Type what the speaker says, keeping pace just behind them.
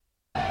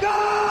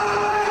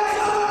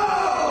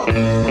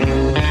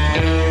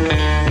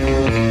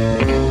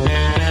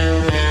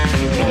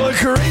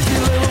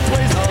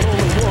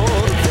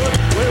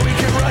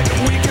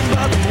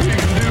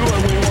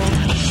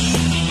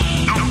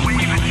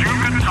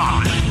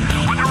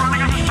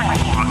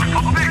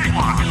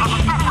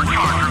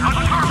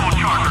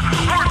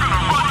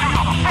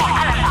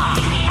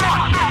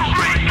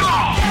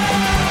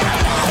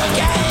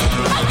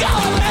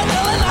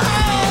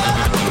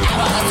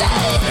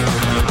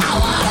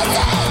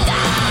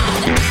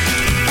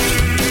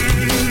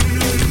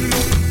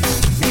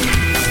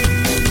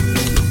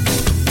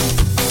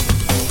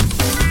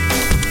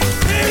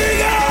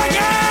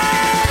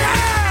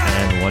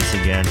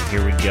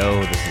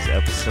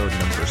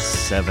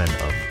7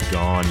 of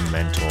Gone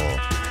Mental,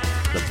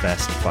 the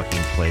best fucking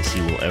place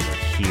you will ever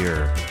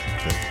hear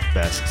the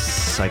best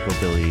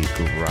psychobilly,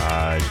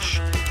 garage,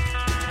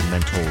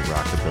 mental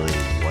rockabilly,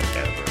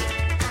 whatever.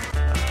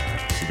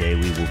 Today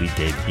we will be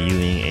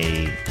debuting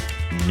a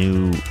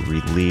new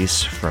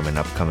release from an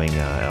upcoming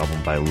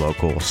album by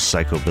local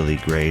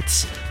psychobilly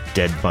greats,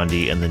 Dead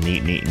Bundy and the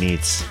Neat Neat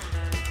Neats.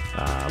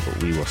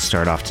 But we will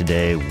start off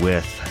today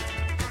with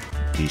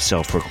the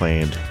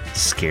self-proclaimed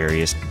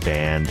scariest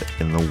band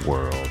in the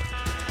world,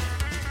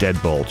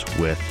 Deadbolt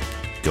with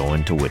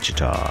Going to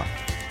Wichita.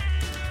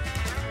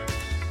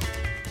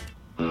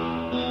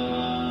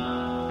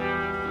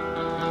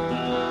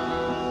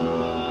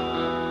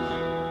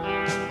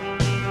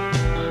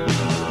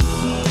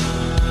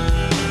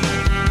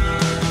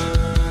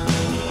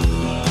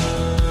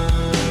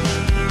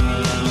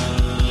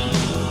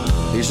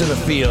 He's in the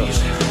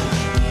fields.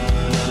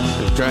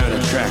 He's driving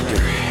a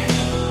tractor.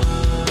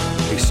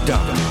 He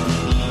stopped.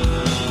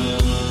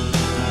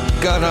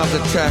 Got off the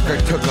tractor,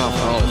 took off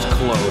all his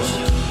clothes.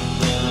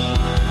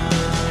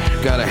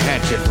 Got a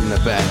hatchet from the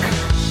back.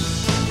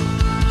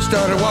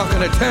 Started walking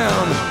to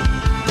town.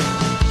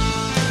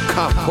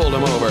 Cop pulled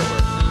him over.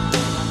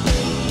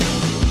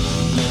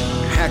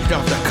 Hacked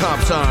off the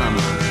cop's arm.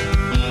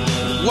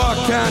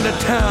 Walked down to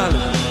town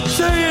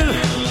saying,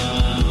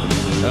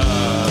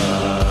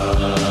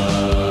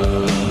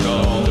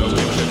 going to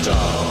Wichita.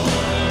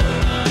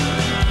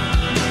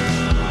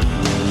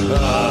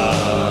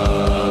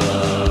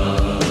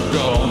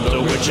 Going to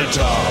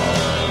Wichita.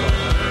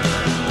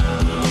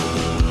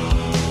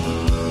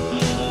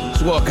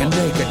 He's walking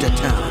naked to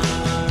town.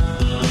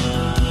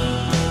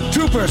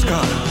 Troopers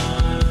caught him.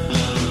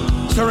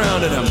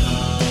 Surrounded him.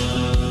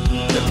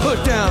 They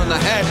put down the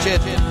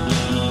hatchet.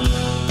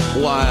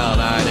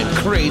 Wild-eyed and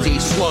crazy,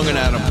 swung it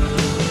at him.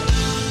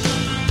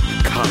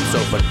 Cops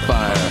opened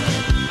fire.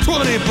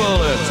 20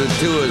 bullets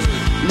into his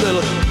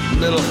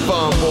little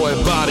farm boy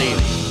body.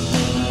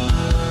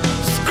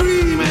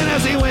 Screaming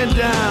as he went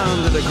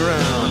down to the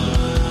ground.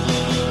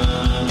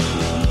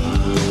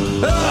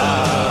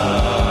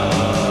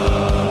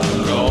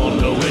 Going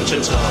to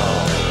Wichita.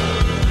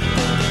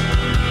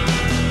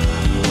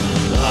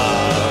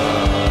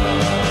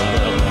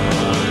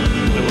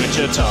 To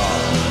Wichita.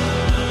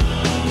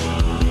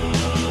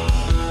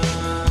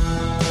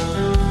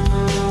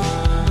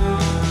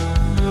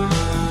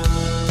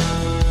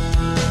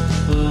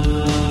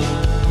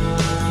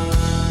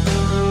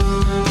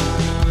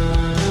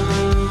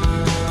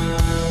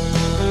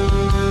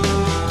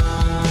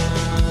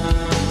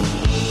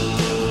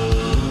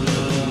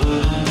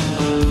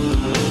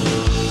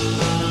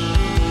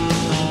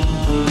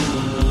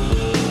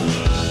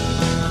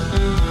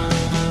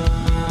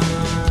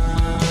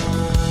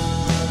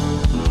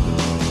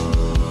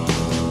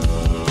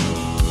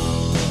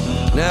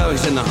 Now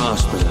he's in the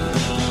hospital,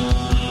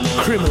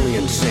 criminally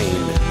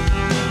insane,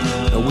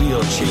 a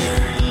wheelchair,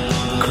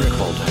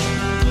 crippled.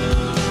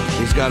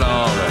 He's got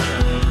all the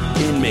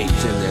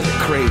inmates in there, the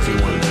crazy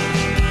ones,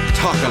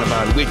 talking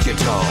about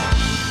Wichita.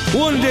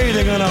 One day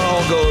they're gonna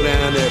all go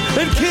down there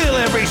and kill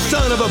every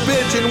son of a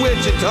bitch in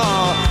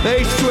Wichita.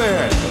 They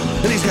swear it.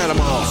 And he's got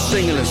them all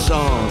singing a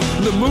song.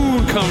 The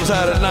moon comes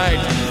out at night.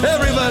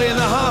 Everybody in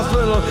the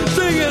hospital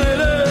singing it.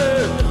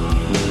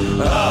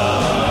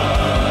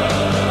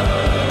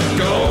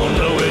 Going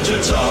to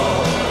Wichita.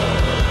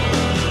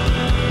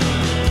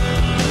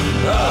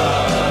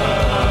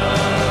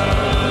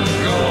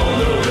 Going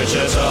to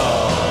Wichita.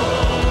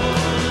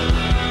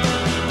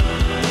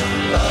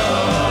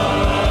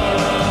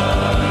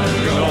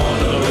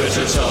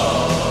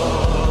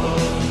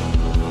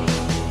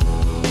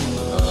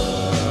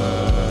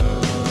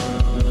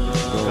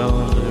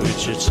 Going to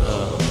Wichita.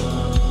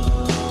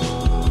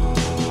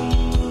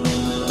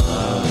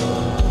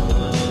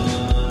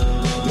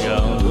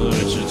 Going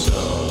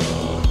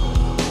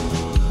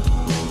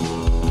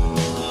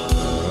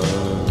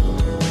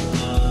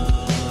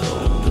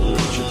to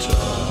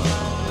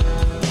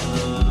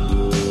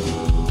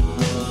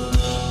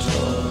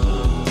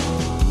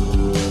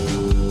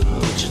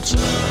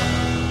Wichita.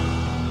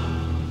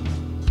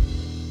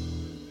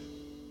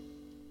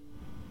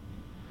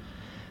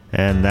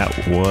 And that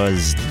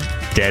was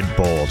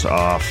Deadbolt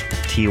off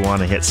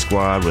Tijuana Hit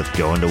Squad with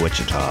Going to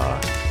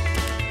Wichita.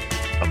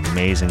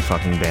 Amazing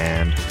fucking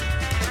band.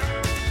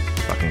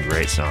 Fucking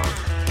great song.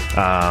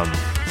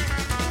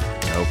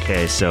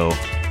 Okay, so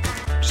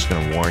just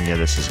gonna warn you,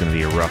 this is gonna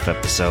be a rough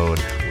episode.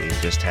 We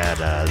just had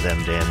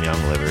Them Damn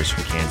Young Livers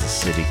from Kansas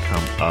City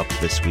come up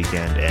this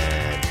weekend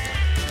and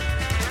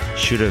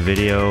shoot a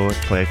video,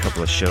 play a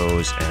couple of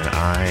shows, and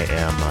I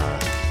am,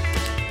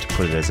 to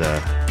put it as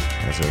a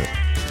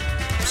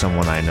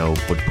someone I know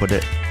would put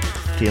it,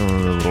 feeling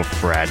a little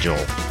fragile,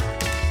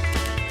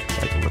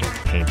 like a little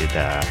painted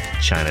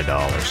China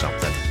doll or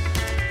something,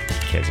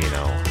 because, you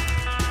know,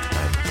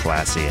 I'm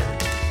classy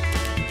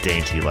and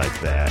dainty like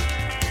that.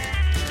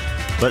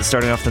 But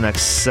starting off the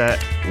next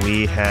set,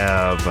 we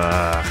have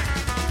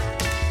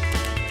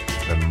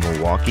the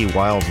Milwaukee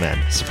Wildmen,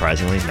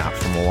 surprisingly not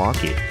from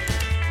Milwaukee.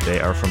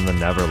 They are from the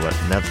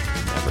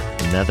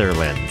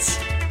Netherlands.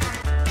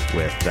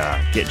 with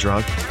Get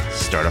Drunk,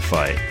 Start a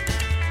Fight.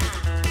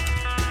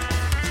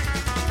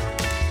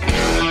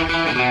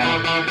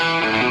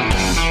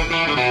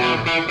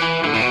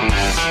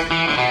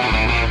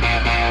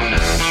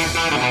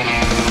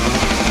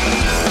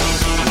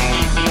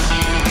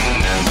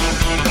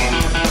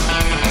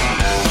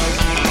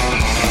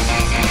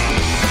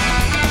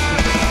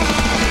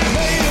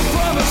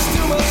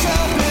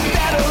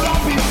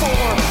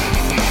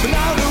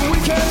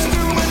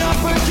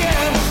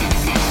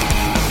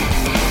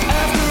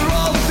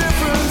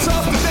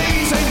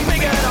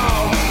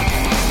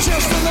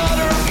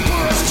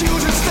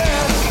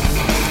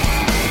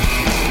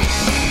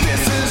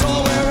 This is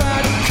all we're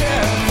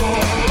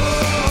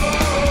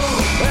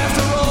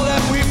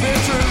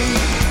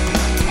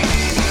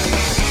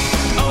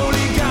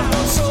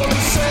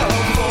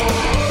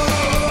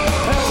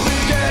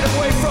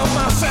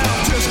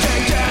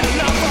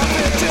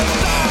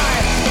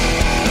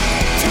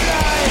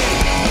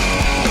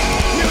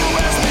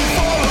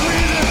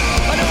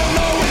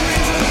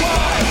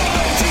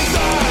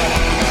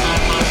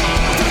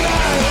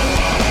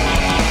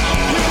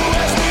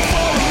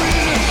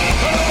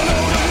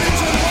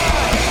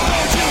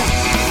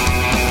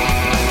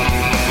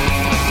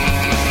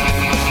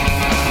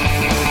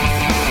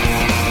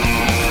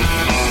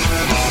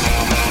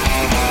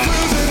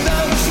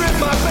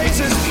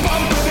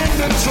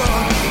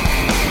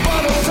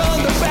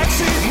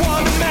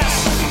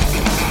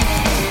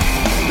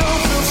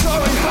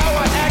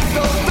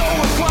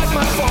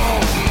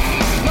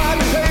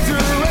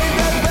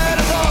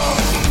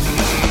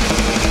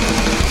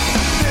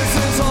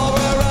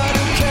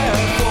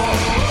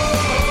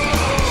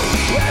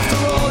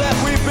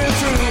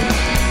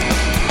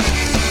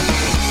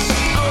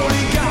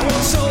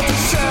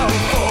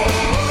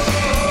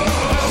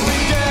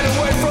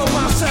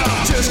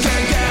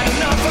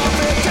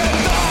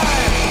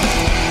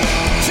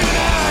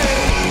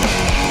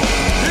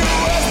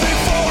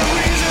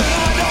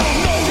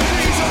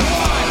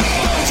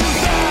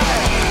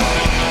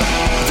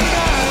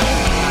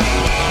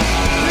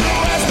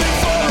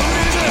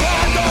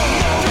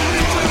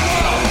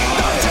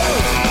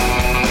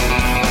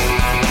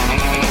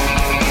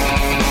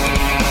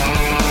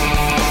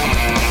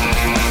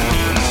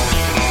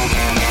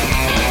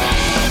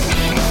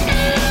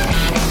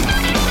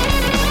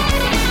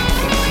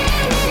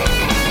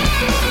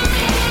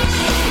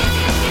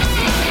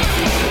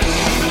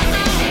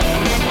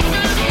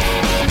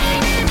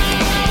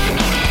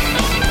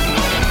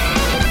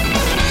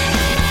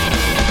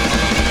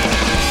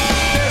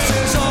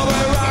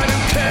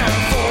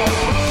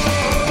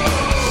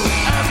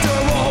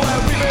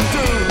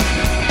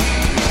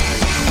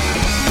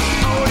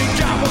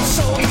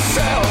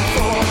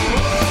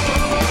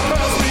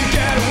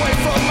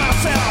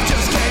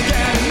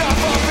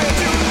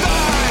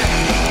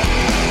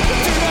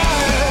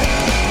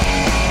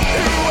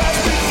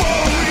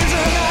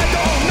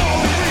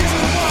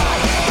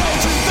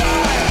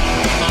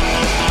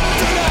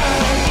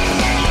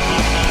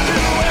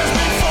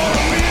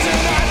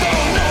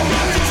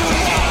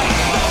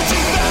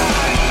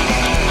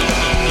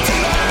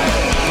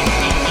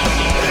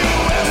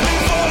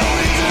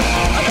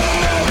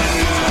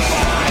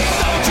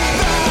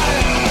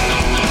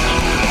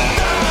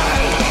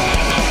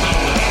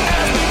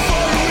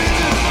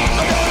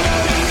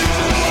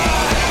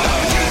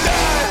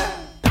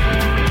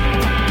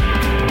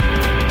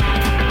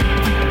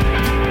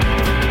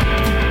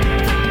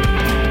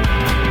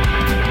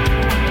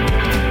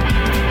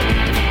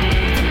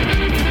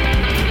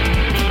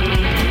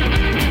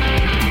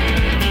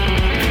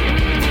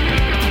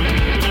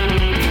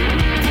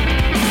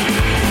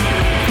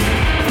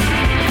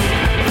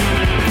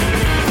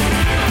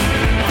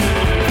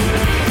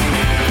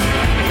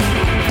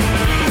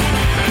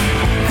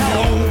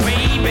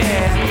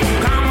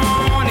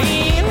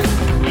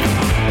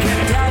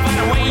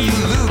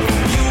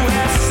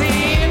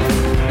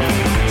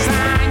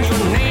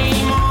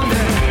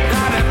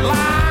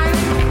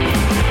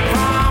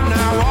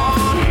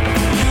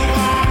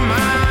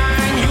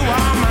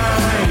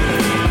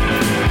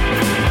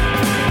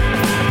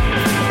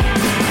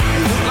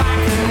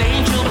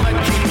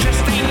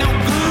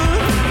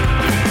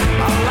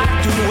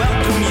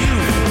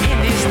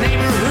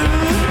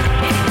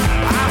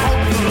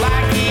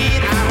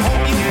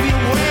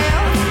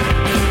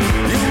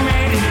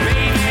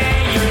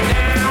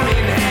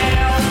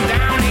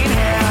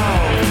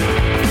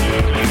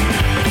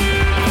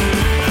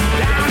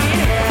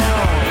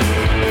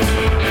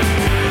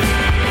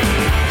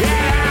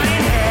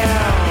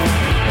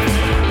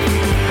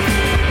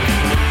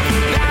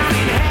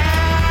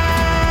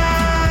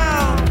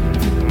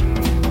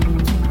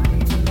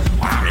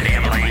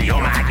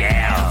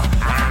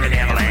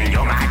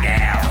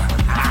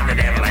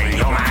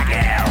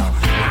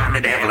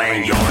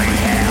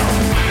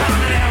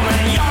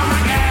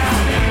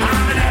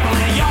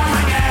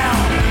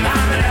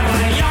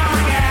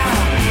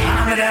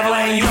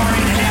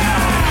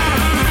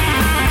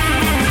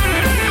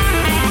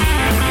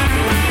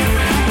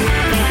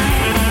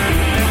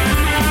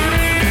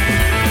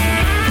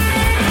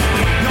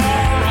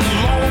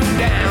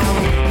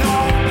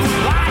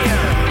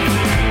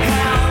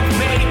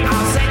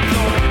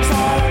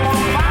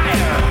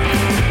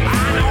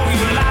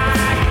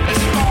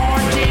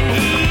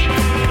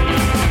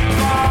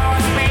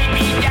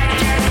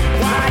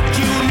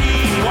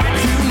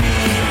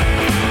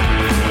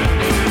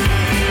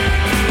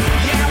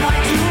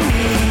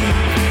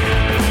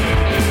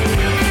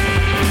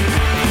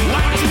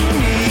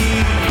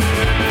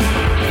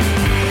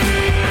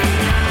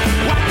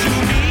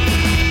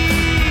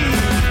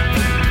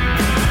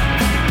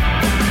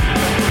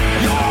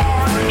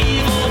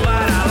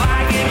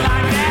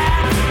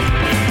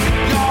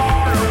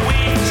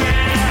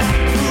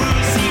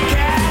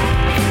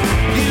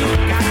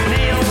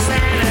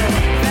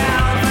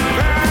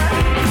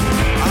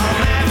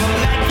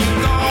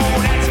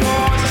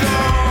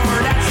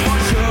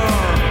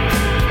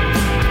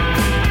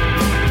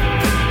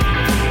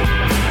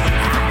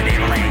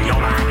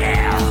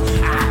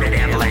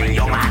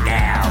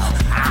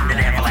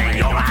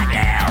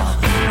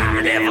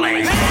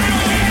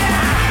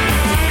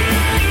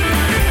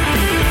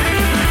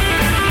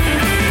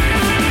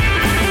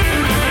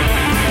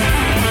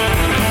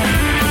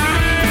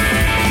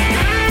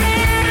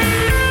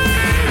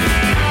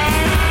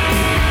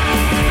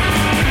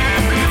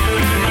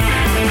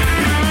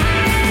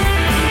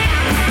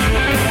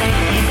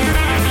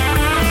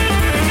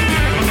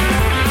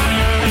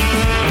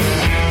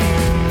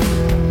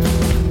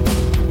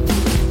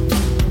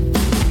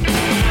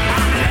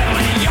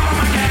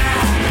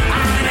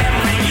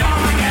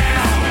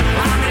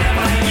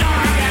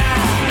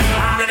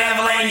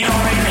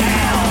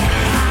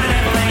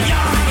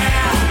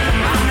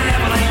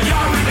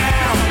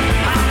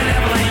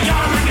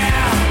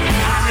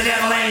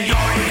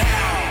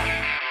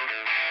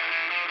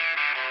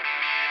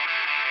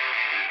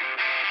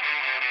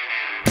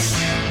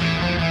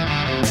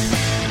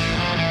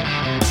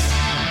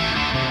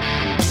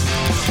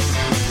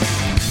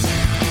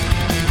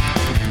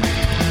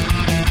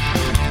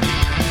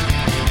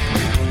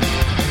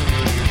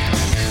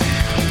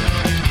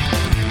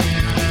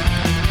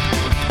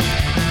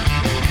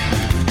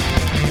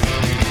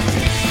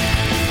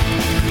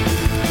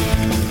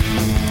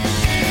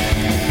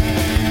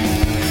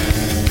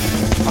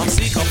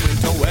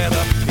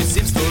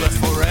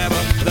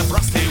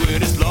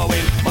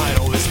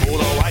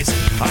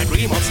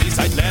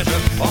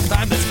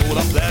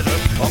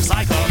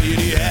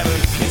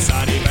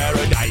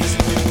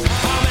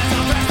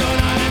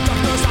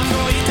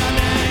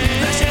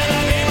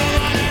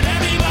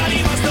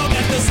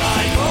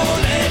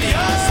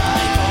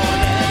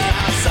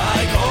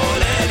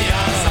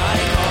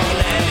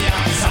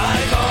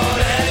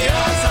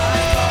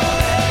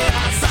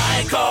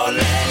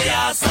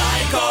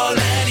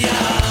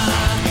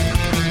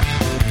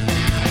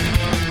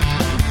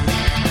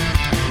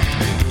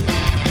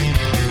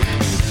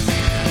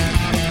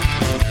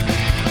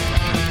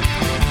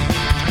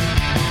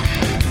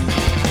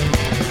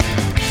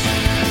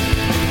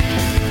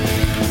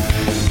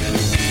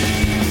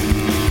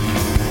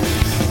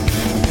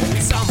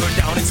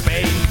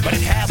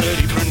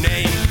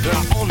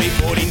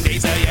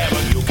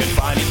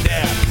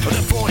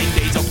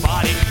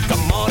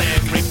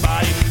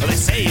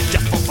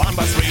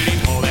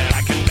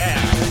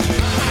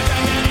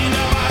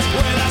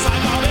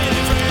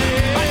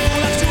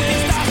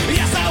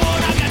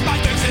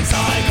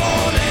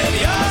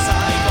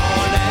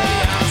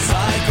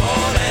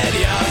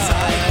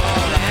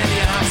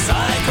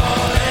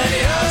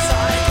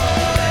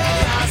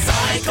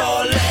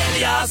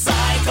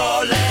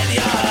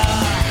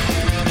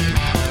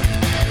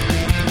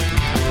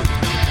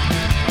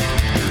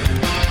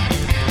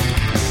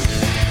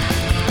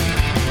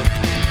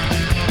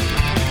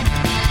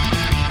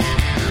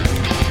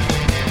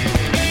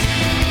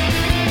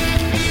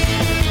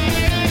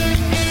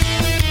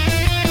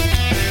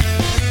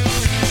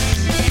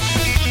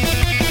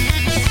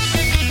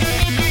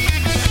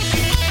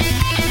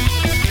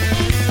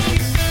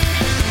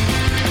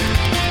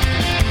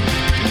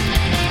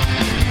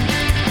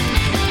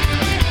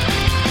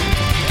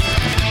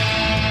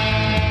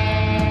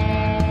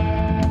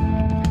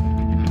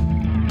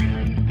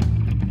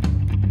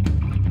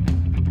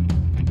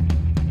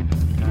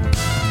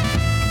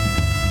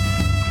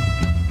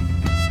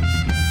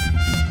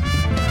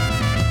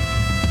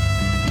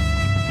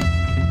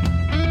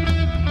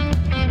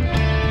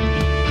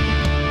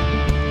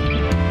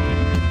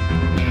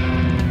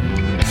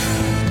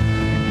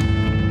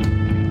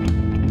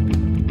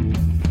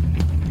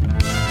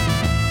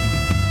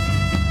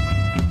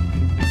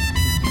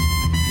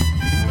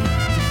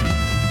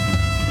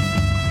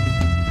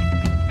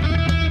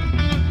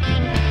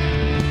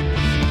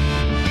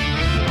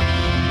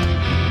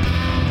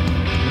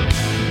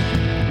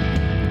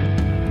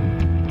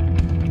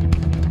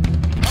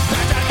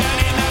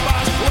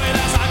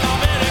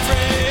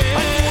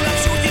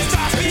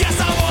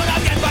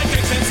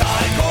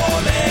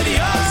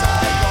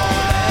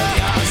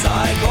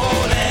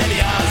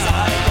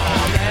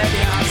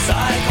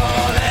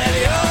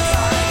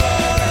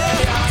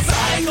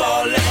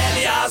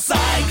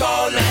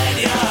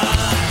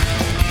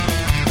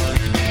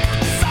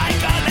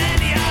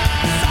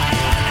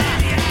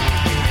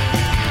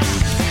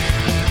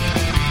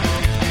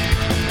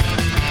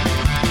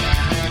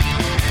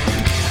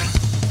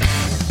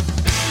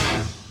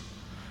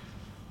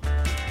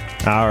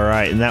All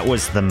right, and that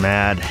was the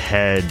Mad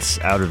Heads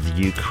out of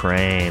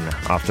Ukraine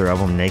off their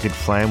album Naked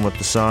Flame with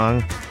the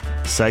song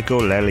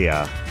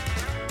Psycholelia,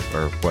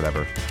 or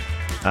whatever.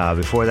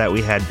 Before that,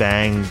 we had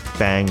Bang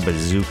Bang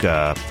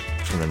Bazooka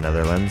from the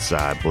Netherlands.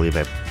 I believe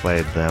I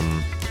played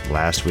them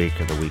last week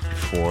or the week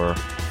before.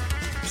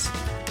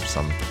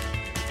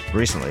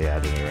 Recently,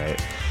 at any rate.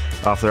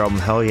 Off their album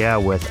Hell Yeah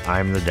with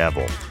I'm the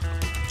Devil.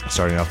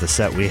 Starting off the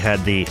set, we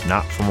had the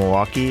Not From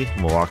Milwaukee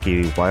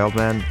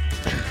Wildmen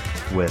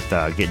with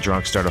Get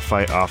Drunk, Start a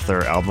Fight off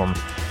their album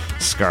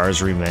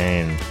Scars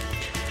Remain.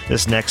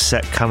 This next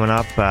set coming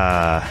up,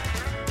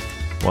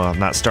 well,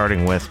 not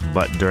starting with,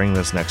 but during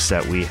this next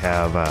set, we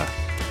have a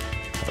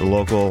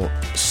local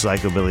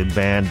psychobilly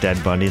band,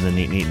 Dead Bundy and the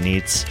Neat Neat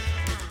Neats,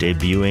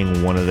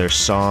 debuting one of their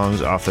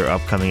songs off their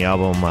upcoming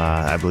album.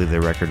 I believe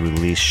their record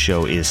release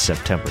show is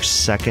September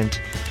 2nd.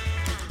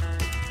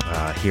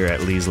 Here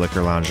at Lee's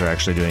Liquor Lounge, they're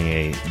actually doing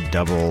a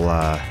double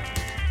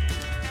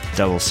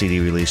CD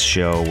release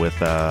show with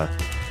the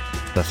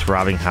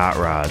Throbbing Hot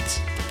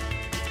Rods.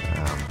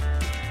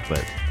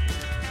 But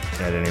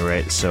at any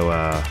rate, so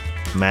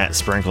Matt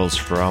Sprinkles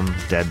from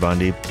Dead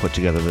Bundy put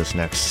together this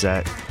next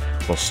set.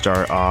 We'll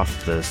start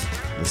off the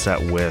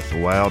set with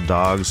Wild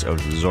Dogs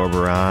of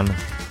Zorbaron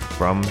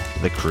from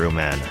the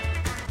Crewmen.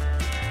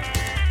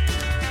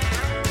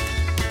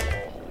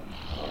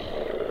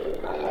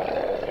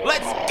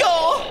 Let's go!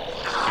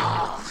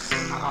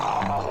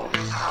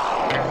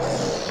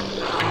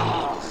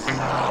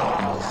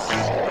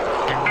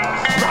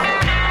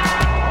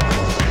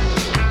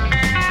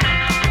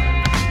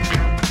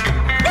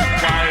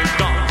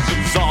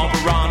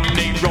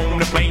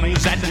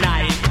 At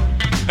night,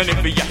 and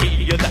if you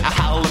hear the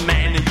howling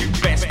man, you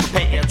best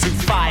prepare to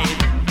fight.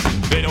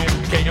 They don't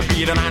care,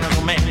 be it an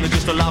animal man, they're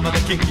just a lover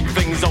that keep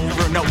things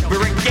over and over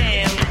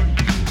again.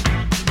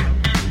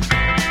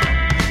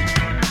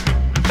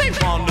 They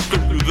wander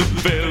through the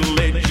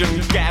village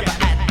and gather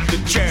at the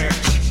church,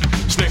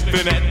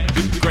 sniffing at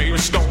the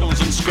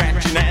gravestones and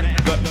scratching at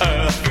the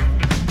earth.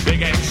 They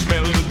can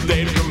smell the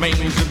dead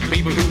remains of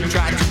people who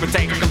try to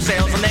protect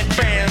themselves and their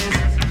friends.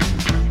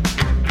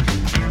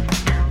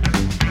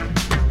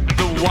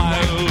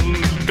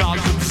 Wild dogs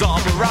of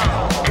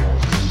Zorbaron,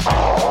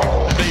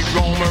 they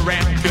roam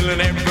around killing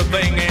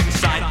everything in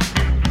sight.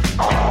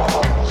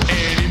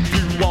 And if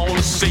you want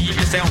to see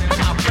yourself,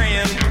 my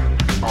friend,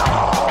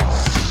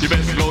 you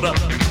best load up.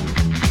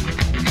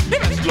 You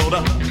best load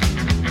up.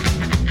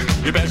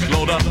 You best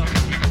load up.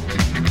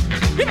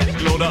 You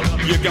best load up.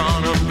 You're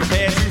gonna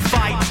prepare to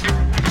fight.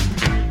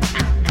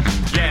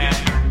 Yeah.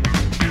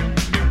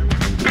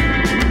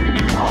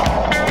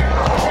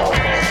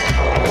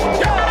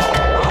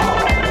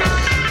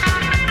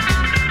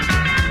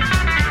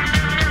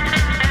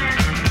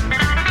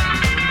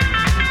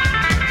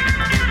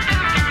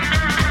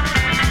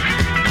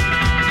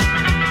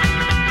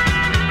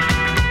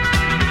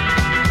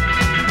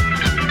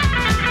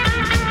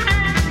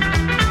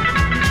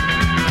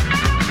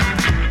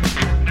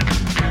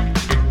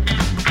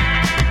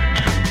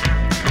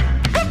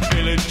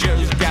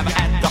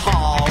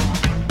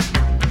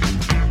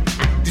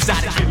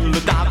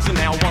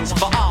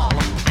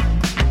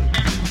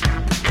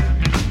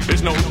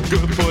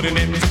 Putting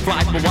it into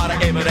flight, but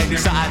whatever they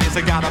decide is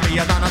it gotta be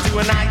a done to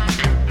a night.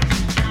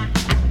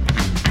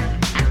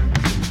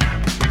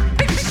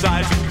 They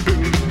decide to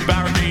build a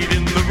barricade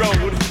in the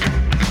road.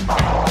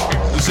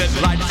 Set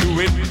light to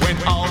it when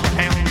all the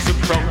hounds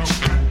approach.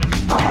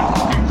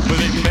 But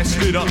they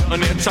messed it up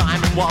and their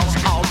timing was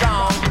all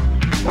wrong.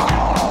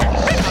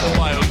 They are the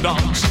wild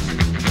dogs.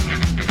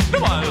 The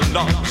wild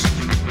dogs.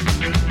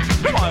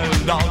 The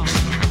wild dogs.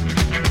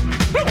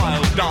 The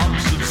wild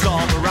dogs of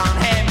Zorbaron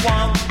had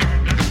one.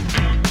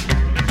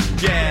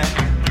 Yeah,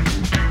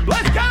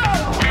 let's go!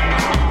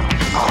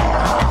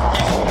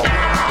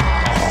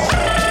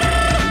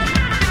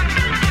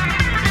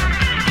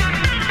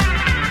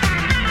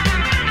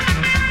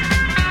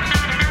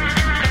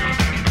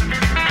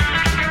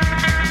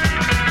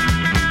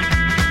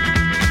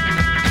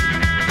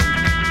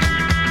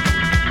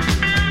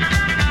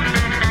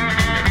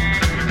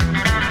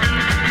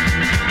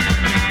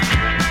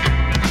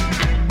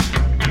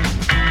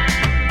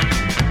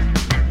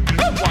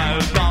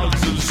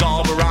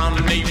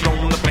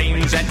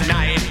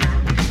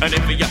 And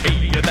if you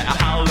hear that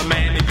howler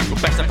man, you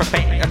best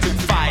prepare to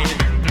fight.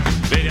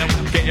 They don't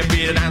care if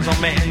you're an asshole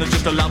man, they're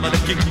just a lover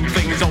that keep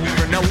things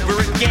over and over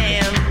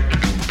again.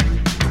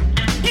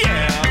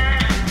 Yeah.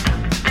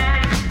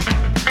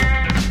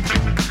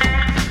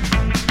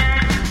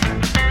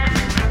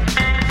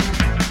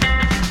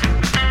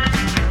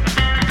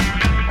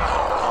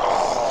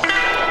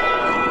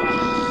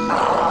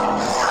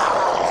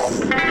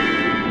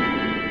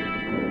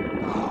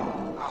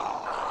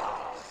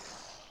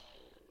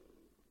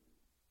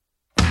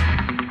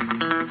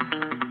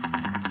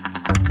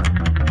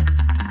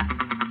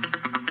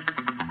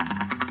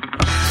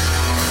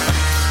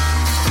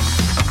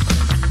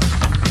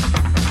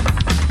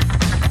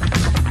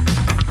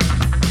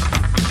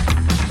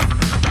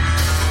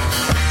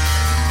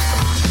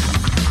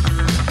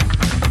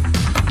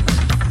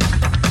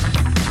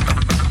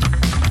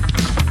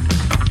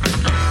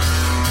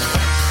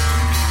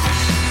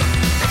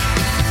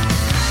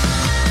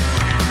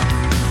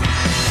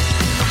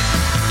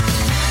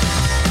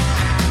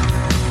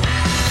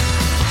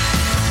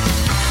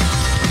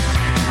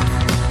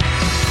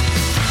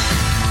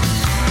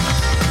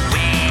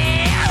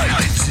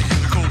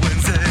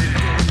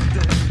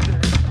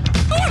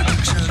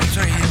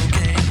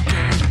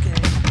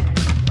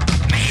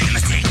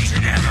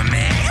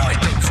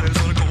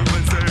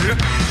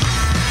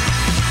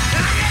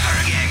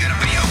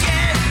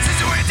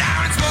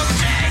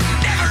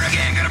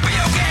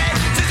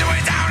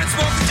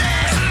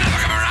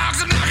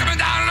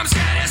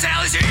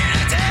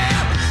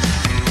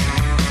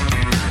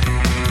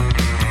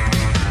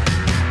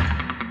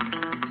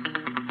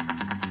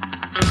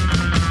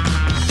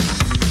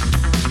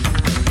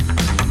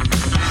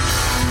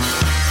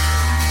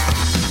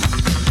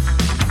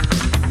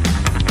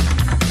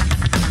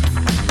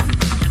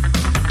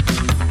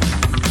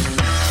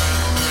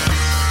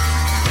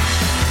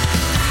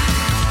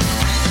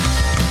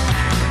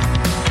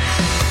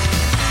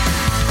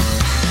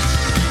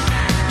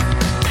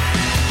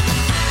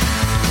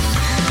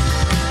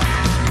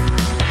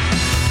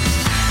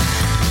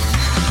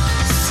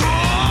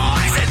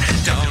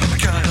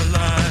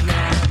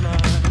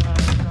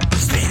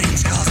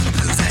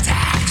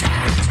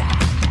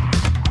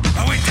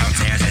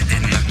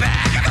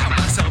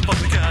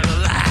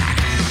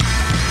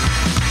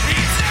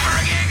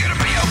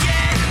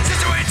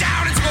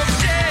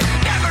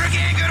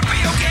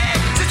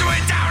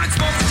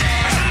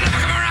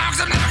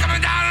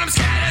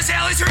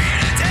 hell he's ready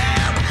to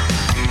tell.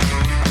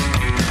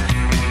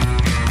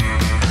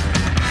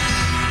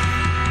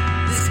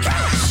 This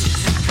couch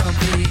isn't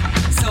comfy,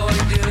 so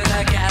into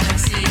the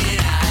galaxy,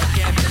 and I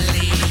can't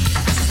believe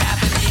it's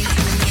happening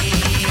to me.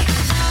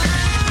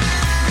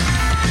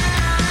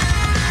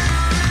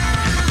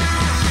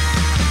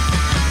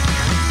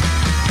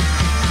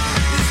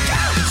 This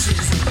couch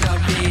isn't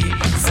comfy,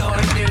 so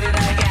into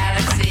the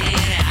galaxy,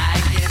 and I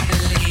can't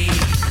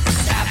believe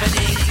it's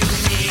happening to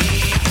me.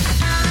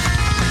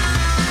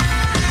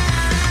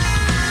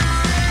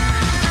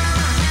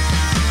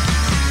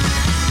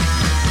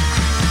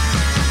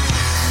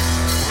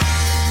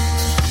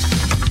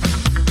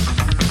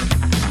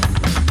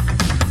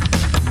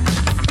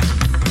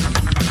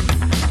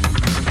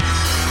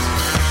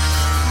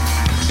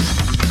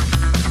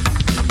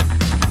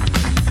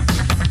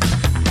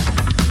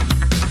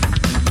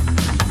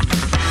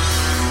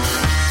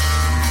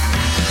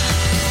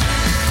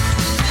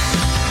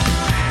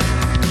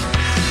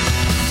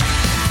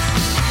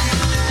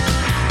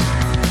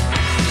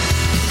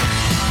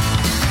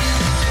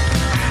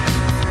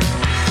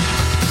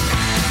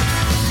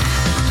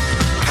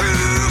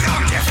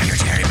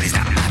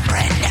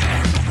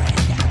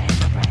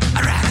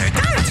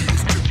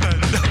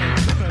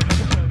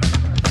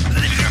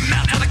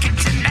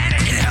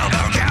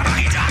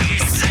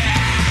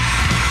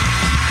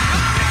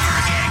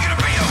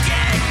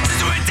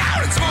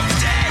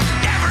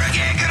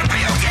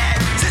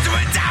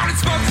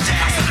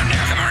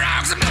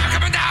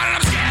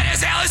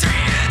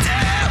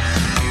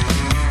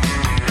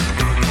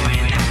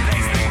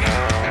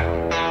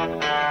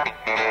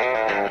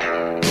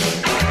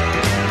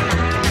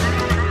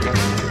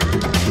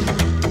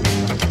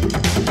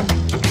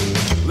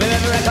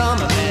 Wherever I come,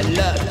 bad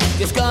luck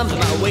just comes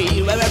my way.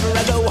 Wherever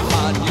I go,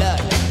 hard luck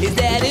is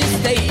there to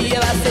stay. If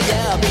I say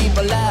yeah,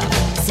 people laugh,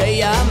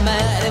 say I'm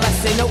mad. If I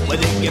say no, well,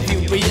 they get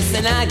furious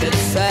and I get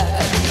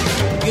sad.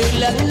 Good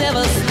luck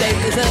never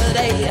stays a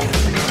day.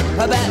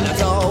 Bad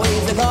luck's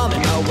always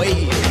coming my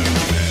way.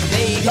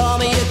 They call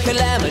me a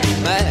calamity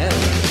man,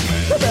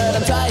 but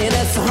I'm trying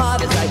as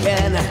hard as I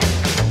can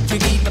to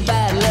keep the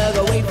bad luck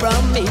away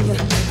from me.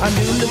 I'm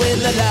doomed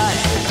with a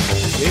life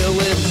filled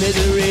with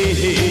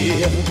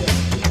misery.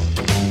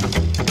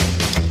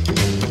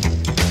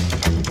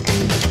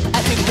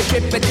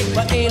 Trip a deep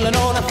island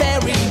on a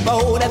ferry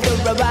boat. After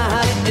a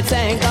ride, it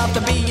sank off the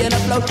being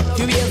afloat.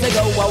 2 years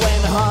ago, I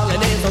went on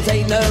holidays on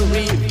St.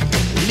 Marie.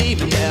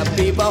 Leaving there,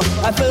 people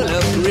are full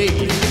of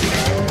grief.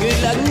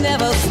 Good luck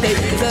never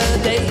stays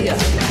a day.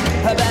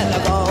 Bad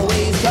luck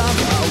always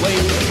comes my way.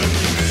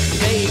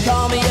 They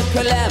call me a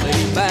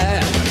calamity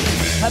man,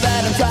 but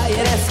I'm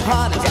trying as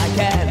hard as I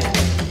can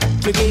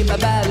to keep my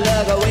bad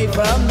luck away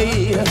from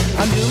me.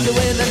 I'm doomed to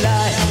win the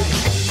life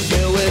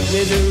filled with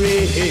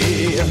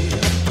misery.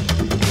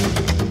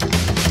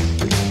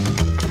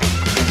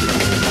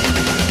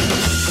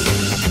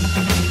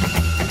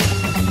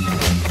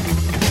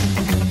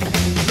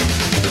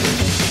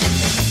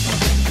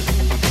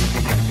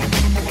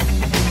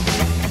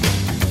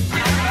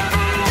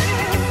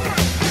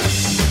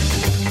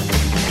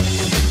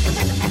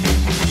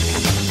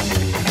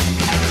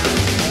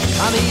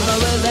 I'm even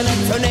worse than a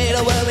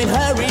tornado, whirling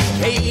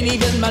hurricane.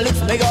 Even my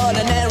looks make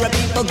ordinary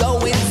people go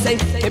insane.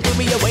 They put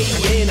me away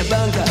in a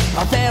bunker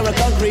of terror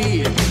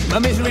concrete. My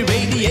misery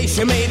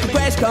radiation made it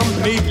crash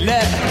completely.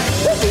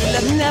 The good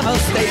luck never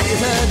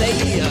stays a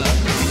day.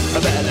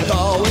 Bad luck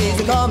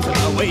always comes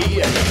my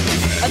way.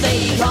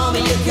 They call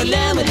me a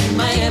calamity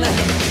man,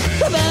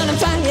 but I'm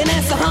trying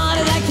as hard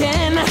as I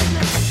can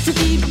to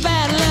keep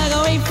bad luck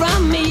away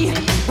from me.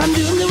 I'm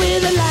doomed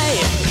with a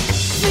life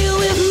filled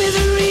with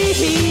misery.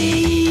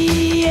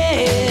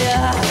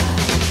 Yeah.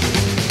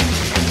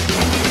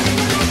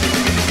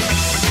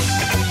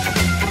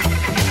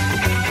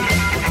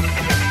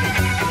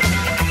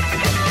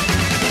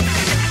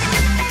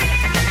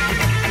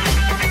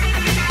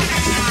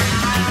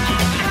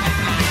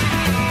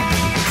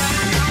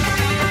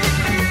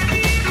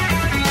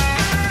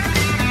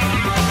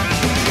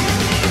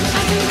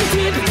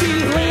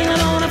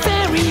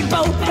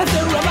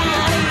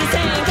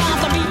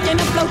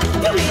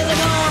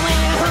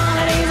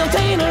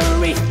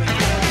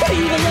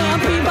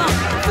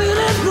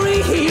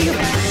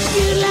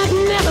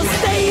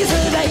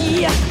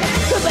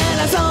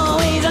 That's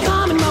always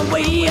coming my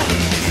way.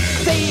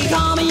 They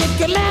call me a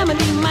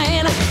calamity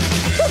man,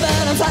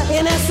 but I'm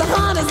trying as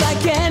hard as I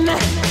can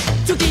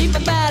to keep the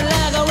bad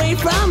luck away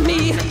from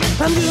me.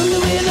 I'm doomed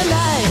with a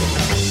life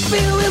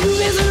filled with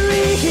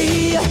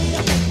misery.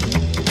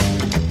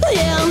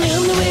 Yeah, I'm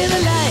doomed with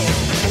a life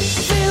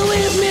filled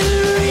with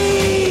misery.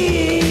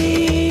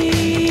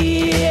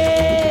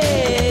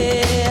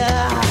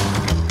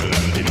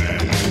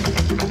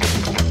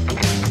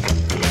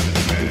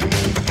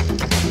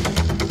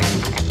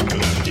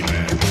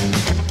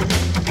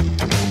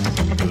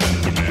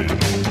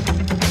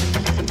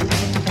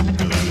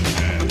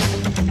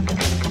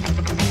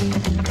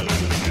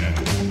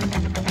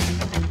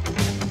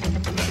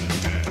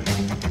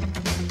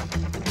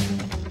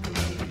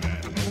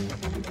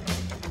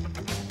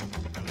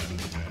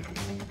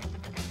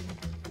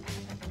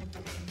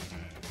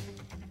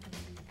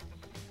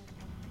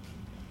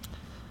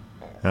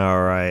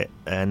 All right,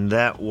 and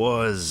that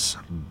was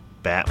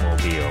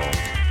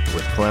Batmobile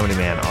with Calamity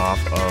Man off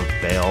of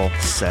Bail,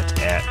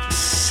 set at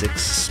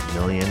 $6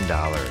 million.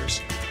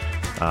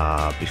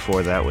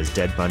 Before that was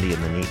Dead Bundy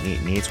and the Neat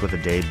Neat Neats with a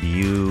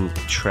debut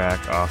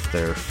track off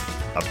their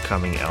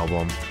upcoming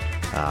album,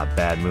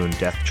 Bad Moon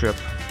Death Trip.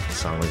 The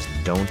song was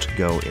Don't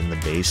Go in the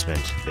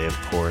Basement. They,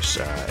 of course,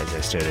 as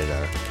I stated,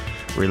 are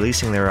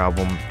releasing their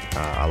album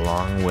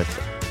along with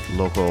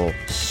local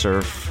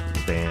surf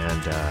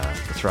band,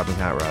 the Throbbing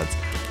Hot Rods,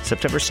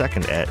 September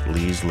 2nd at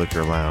Lee's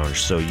Liquor Lounge.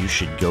 So you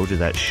should go to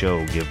that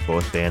show, give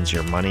both bands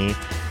your money,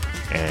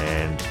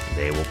 and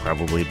they will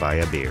probably buy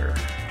a beer.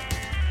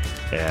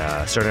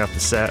 Starting off the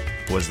set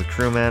was the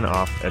Crewmen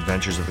off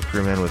Adventures of the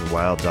Crewmen with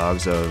Wild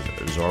Dogs of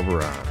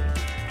Zorbaron.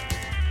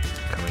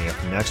 Coming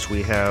up next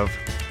we have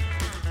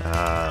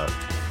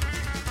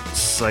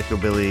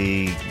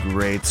psychobilly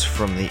greats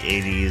from the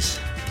 80s,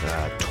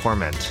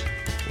 Torment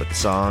with the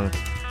song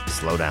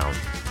Slow Down.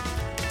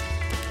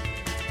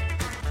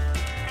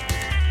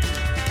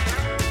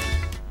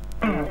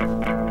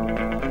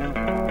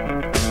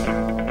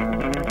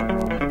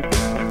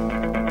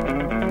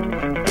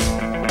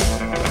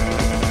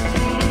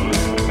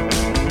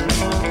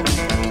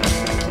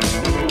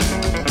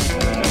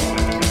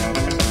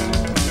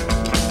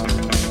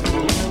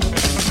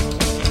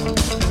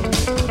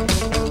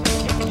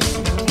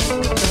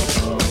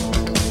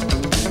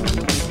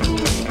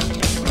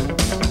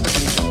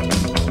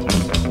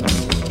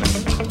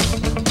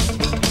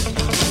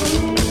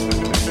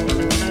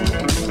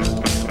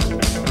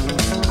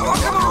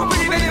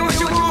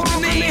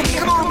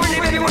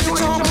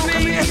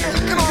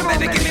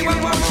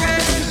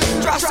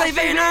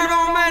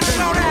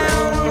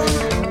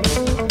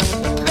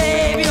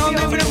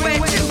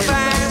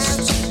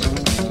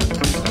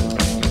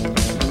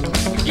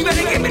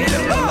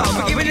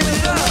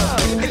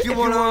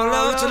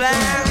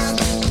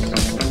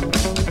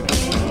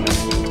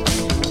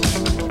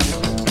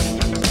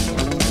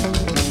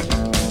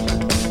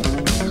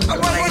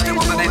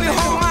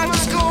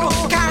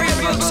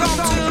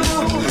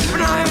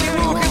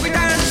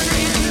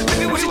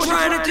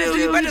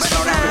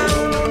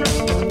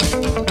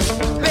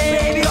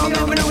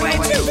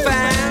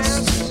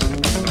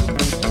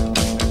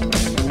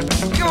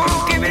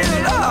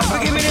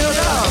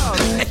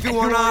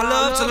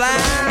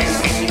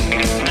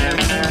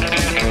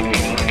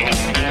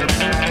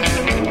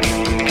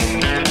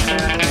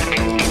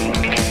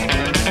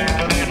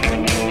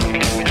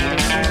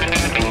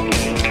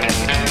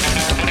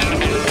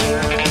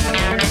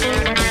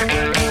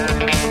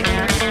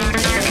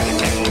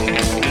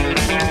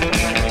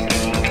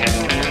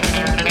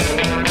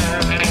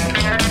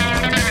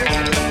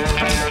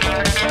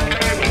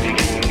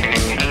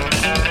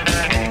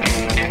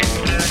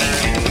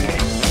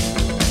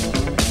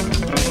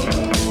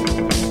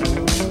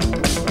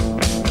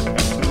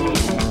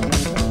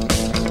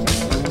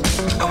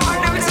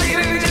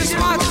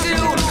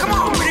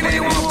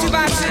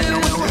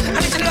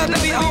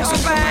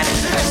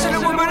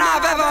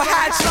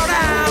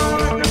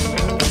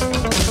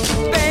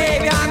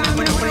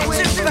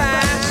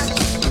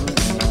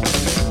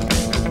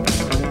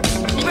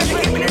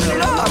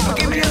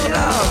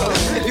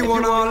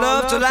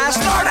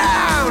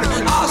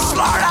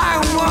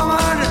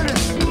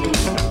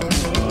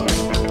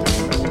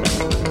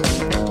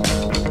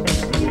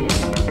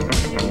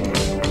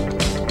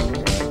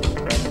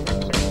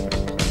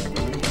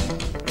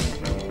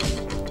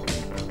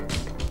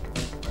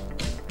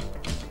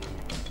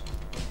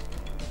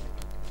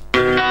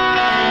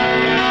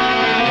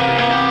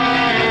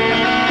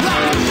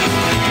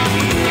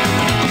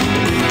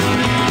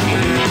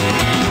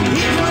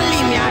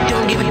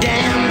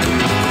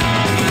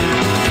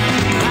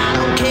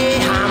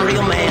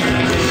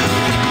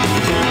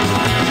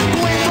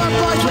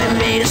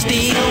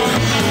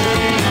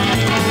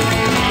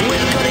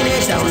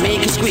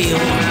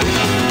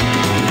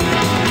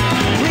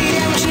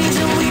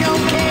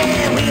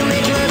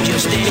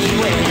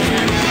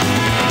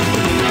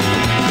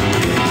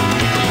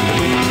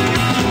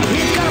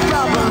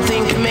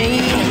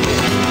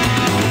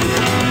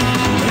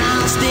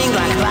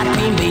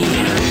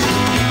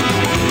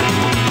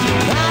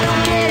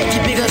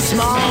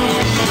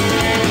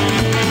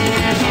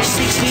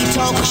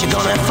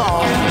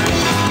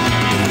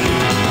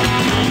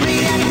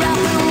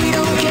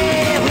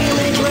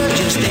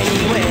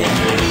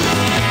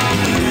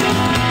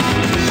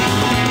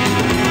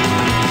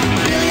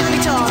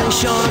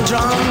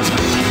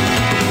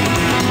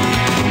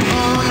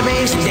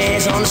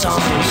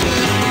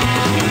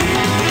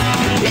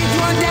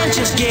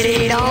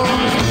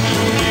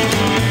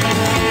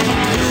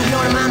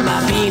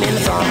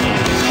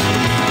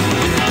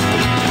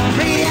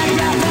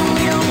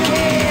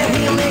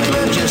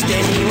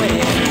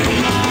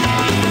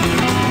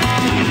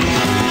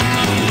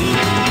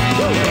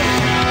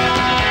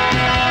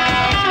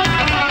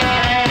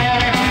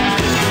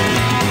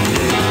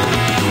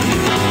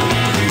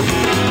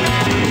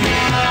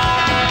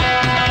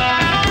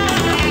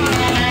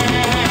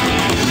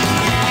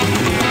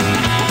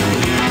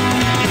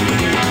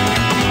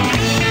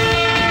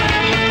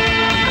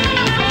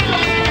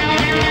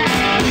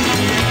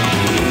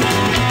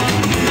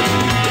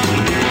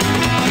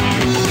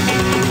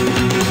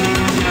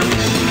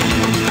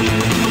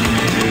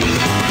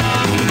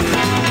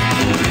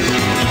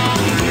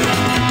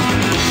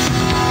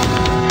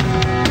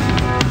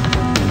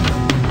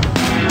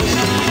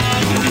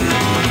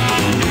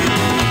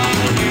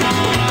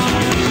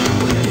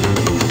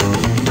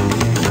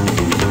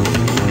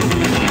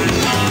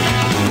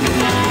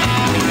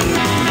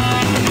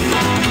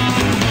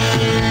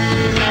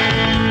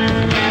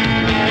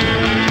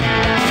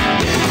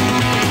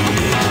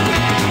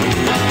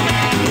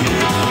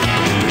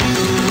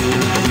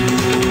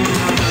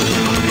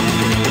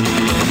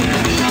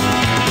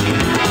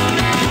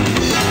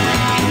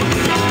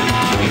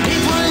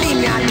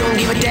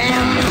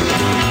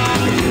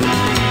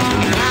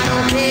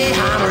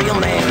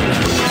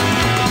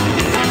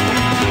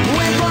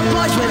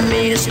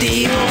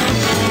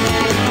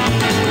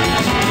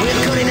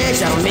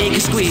 make a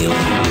squeal.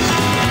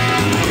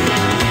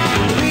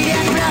 We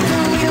got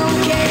nothing, we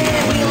don't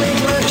care, we'll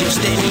make love just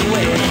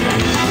anywhere.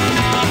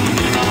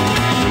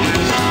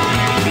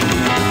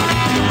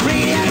 We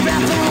got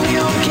nothing, we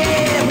don't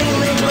care, we'll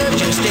make love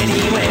just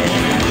anywhere.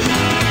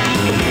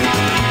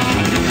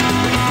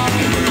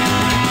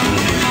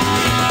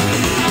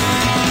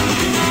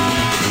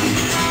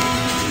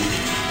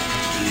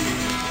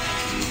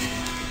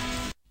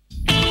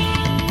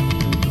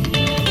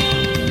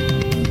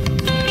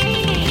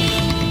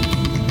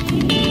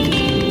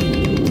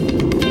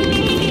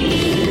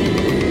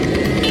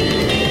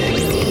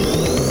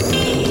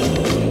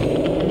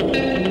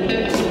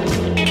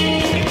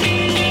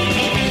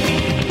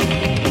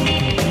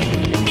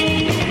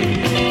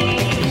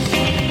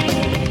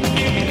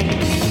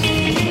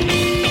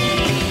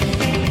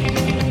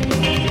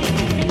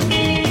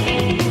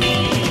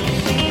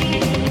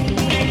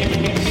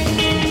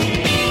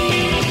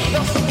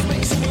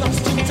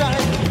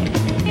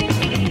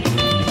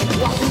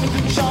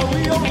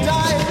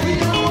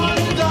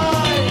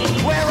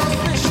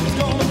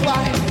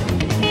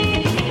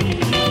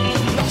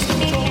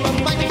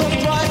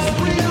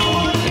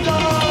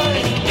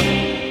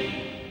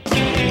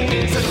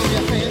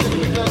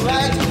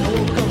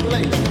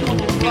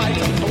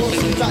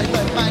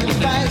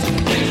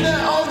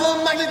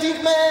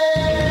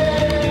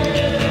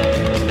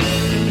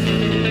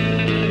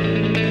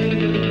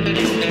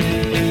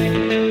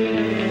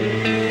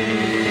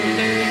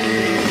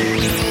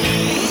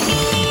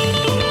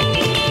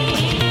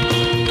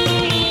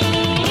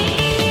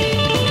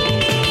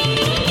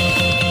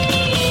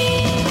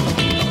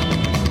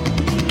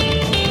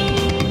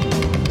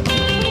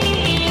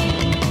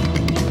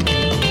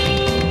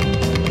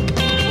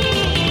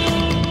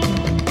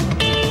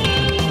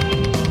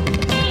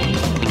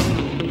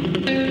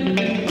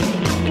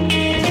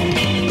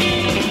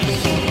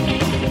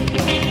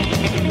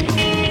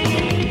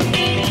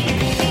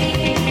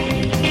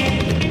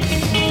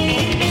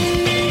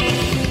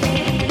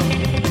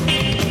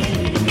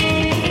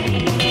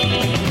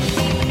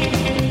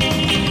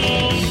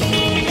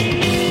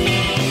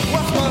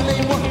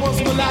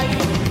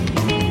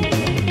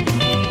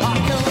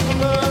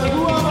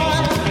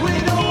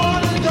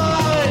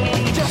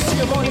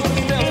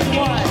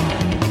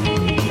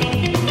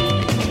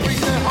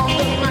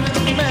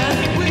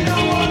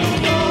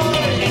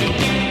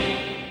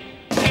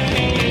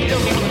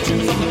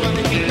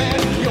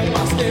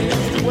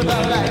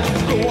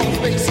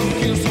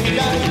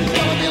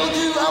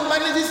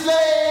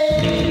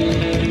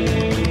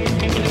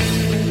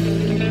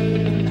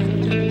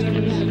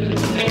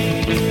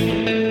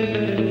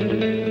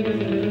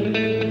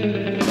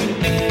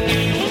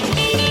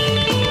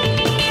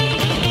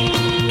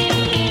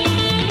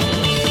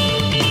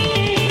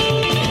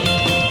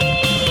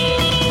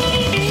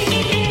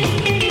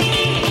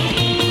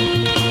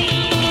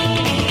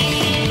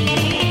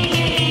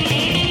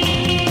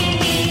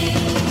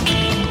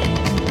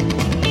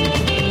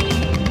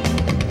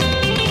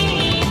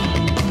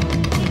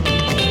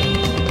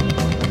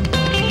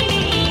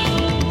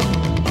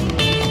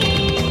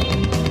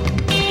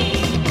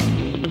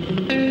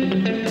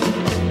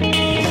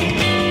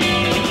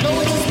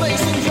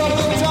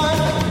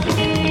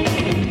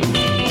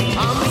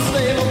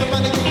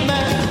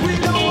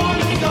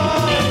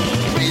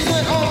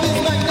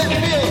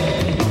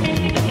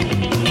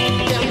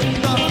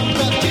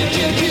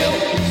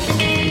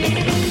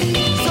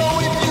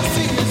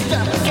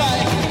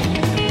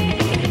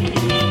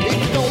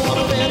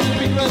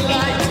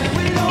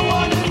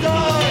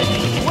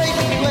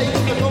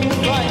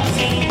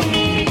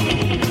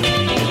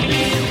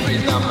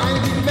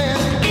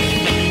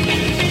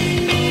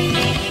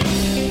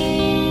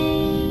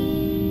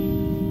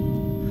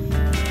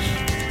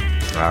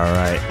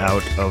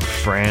 Of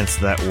France,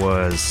 that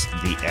was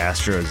the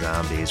Astro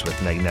Zombies with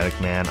Magnetic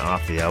Man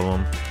off the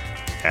album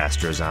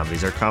Astro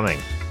Zombies Are Coming.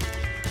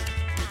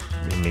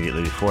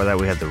 Immediately before that,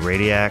 we had the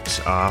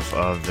Radiacs off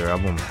of their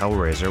album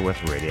Hellraiser with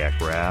Radiac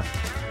Wrath.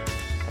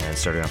 And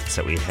starting off the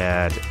set, we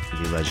had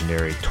the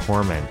legendary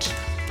Torment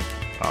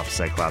off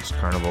Cyclops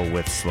Carnival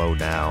with Slow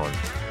Down.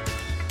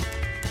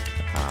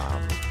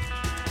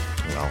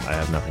 Well, I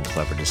have nothing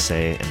clever to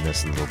say in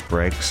this little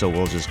break, so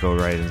we'll just go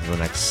right into the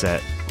next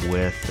set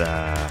with,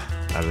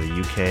 out of the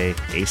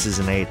UK, Aces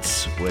and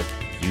Eights with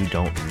You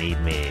Don't Need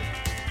Me.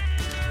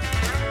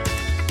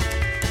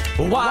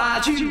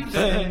 Why'd you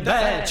think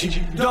that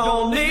you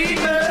don't need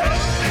me?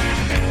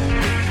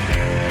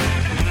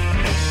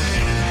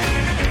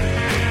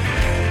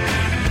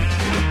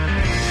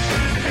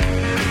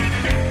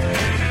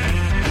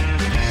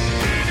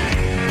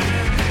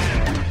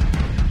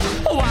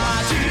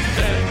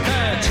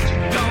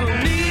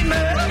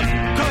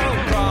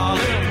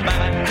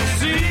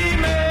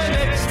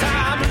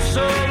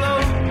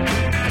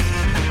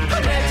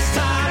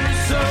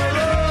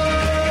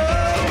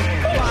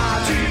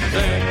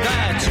 Think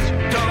that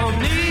you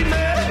don't need me.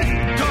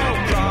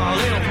 Come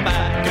crawling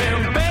back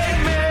and beg.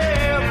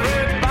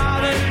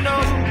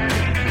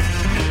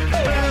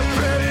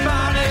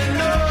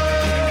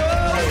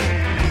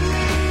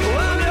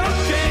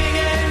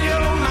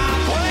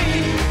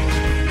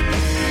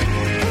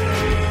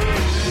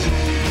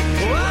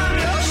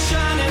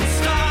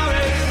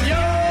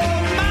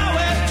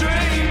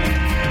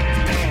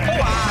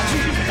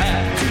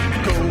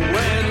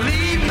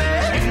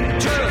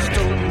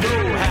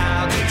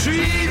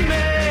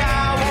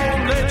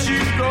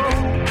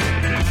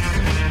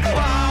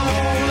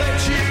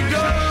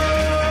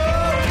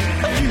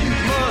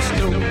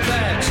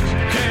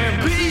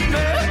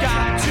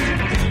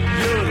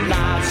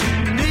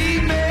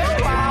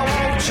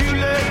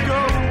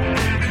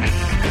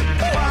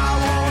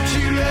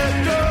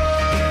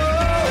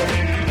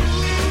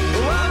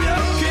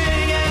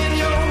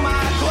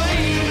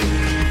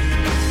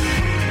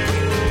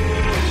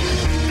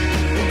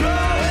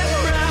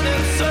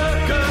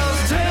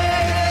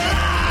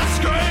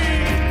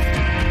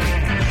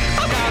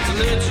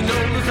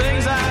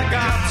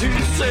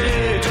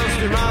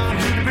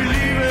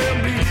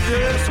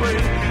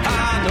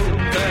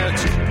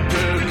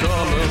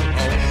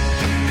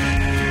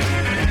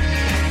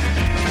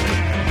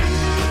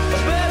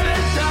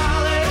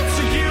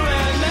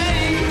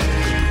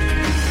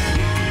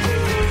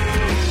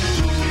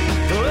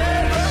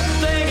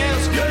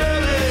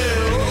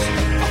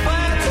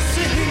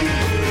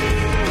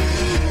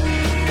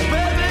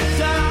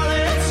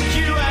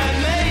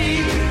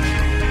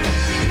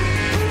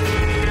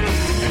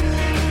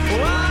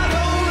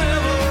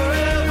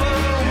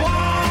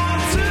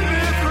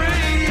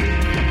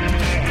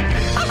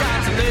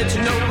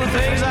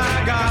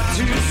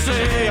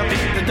 I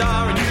beat the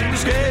door and you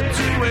escaped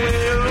away,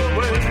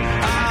 away.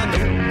 I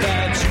know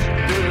that you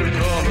will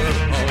come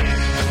home.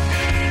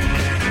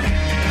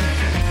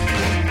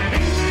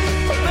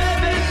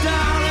 Baby,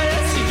 darling,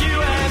 it's you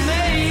and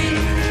me.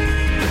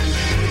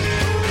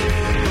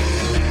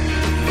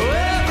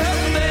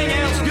 Everything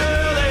else,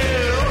 girl,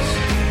 is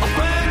a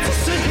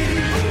fantasy.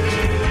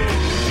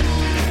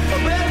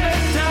 Baby,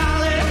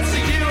 darling, it's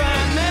you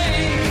and me.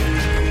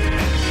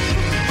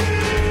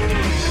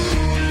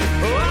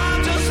 I'm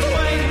just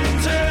waiting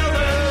till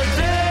the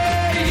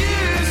day you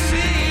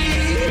see.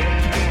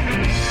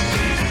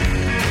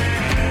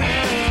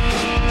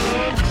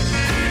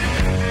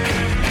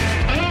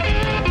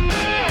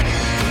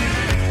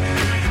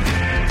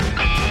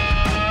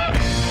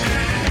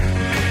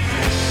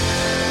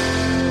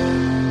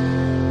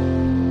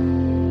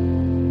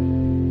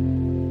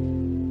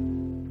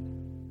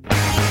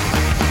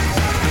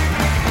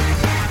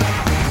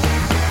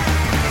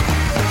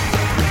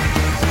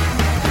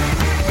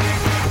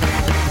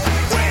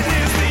 When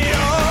is the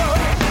hour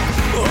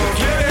of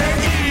getting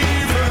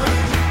even?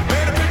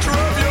 Paint a picture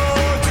of your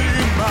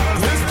demise.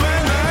 This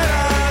plan that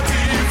I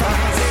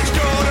devise. Each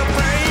gonna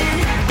pain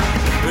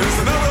is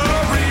another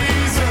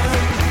reason.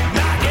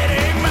 Not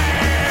getting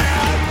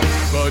mad,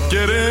 but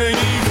getting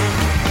even.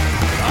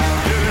 I'm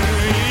getting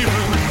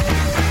even.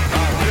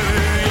 I'm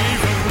getting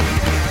even.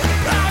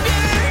 I'm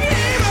getting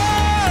even.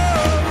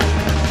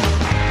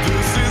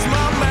 This is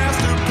my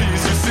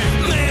masterpiece, you see.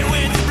 Made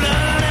with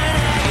blood and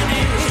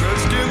agony.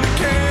 Stretched in the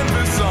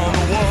canvas on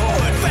the wall.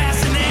 What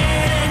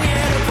fascinating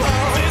yet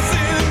appalling. This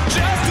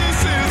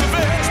injustice is a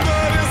vex,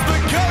 but it's the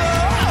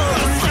color of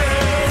the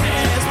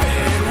stain has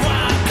been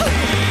wiped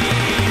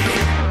clean.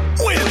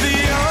 With the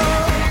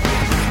arm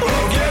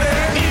of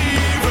getting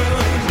even.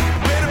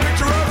 Paint a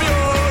picture of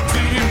your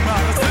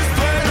demise. This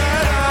plan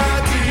that I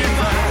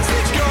devise.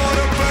 Each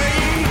gonna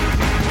pain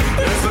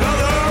is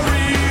another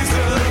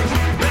reason.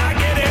 Not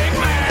getting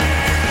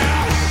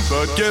mad,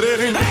 but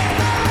getting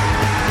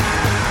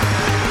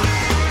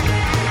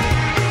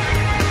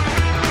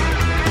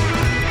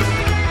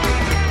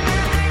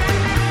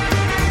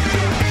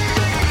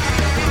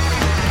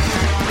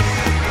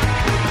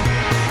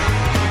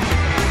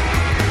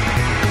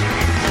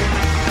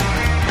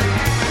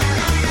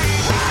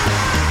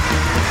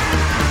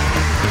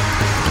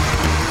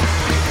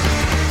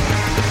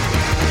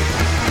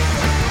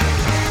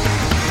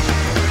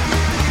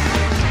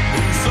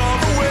saw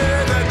the way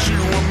that you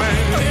were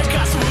made.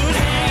 Gus would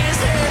hang his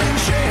head in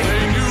shame.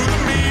 They knew the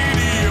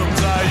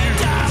mediums I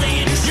used.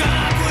 Darling, your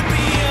shot would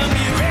be a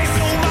miracle.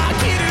 So my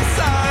kid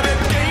inside it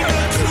gave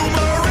a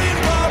tumor in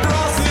Bob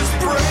Ross's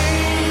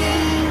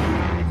brain.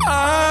 I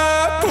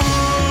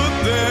put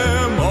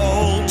them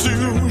all to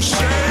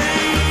shame.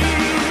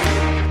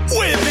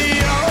 With the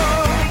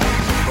arm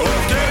of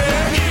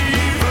getting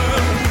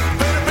even.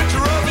 Paint a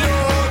picture of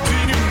your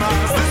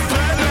demise. This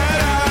plan that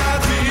I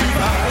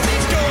devise.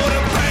 Each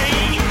gonna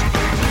pain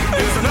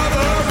is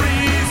another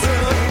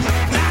reason.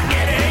 Not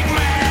getting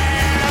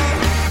mad,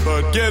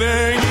 but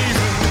getting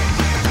even.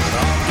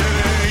 I'm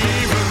getting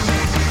even.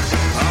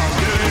 I'm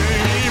getting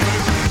even.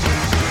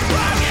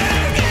 I'm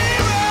getting even.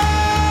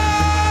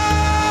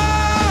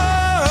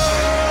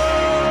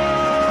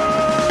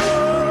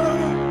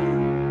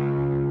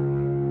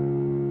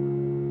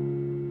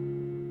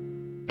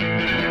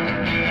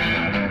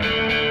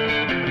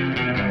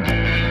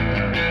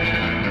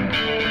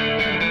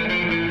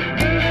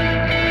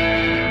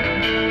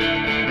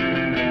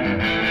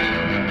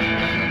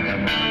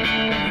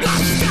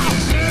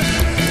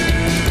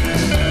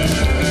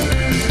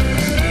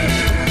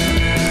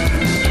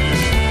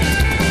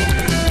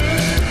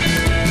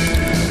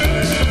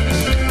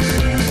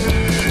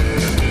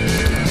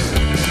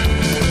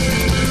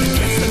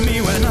 Guessing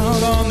me went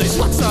out on this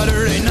one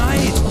Saturday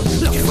night,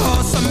 looking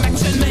for some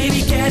action,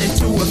 maybe get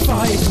into a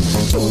fight.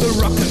 To the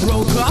rock and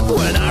roll club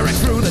when I ran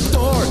through the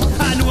door.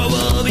 I knew I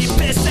will be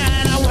pissed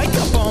and I wake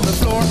up on the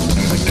floor.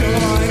 The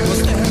girl I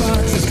was there,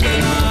 but she's still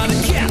not a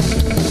cat.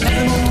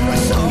 And the more I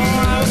saw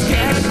her, I was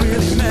getting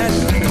really mad.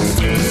 Don't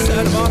seem to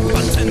set him up,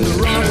 I tend to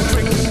run and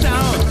drink him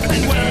down.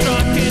 And when I'm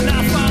drunk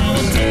enough, I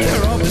will take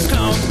care of this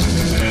clown.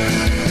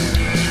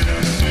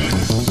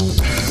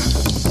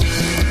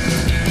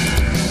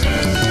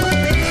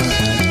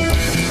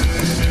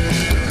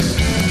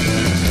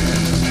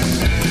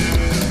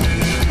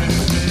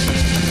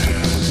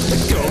 The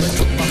girl that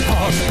took my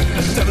heart,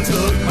 the devil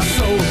took my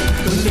soul.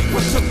 The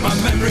liquid took my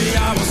memory,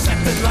 I was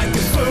acting like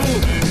a fool.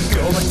 The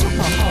girl that took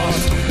my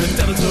heart, the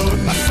devil took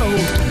my soul.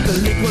 The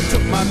liquid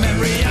took my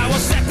memory, I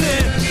was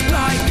acting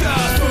like a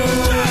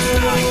fool.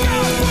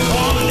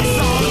 On this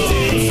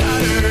haunted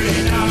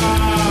Saturday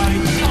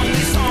night, on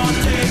this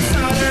haunted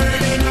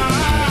Saturday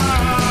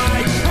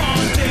night,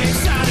 haunted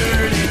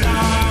Saturday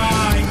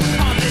night,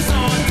 on this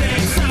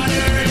haunted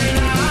Saturday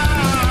night.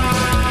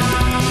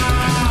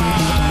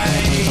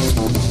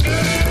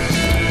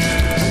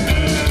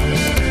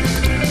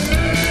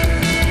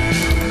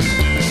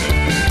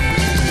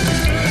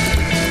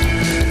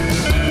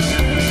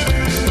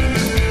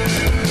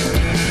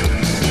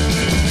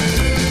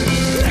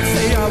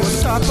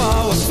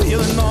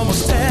 feeling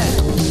almost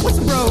dead, with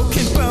some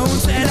broken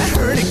bones and a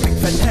hurting big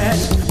fat head.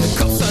 The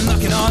cops are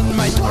knocking on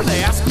my door,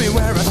 they ask me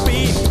where I've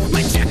been.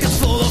 My jacket's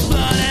full of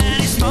blood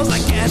and it smells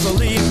like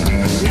gasoline.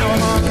 Now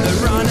I'm on the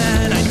run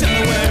and I don't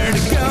know where to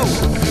go.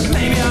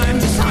 Maybe I'm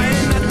just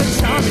hiding at the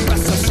charming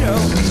Russell show.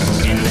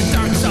 In the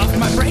darkness of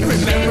my brain,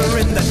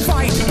 remembering that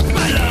fight.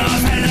 My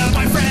love and a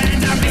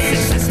boyfriend are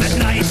missing since that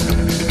night.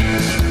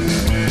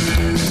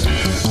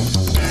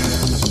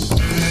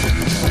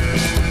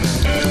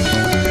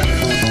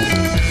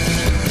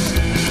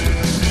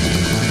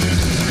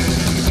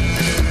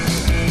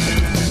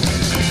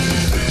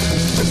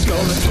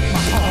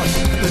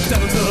 The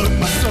devil took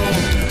my soul.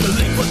 The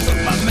liquid took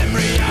my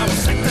memory. I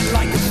was acting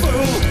like a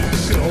fool. The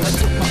girl that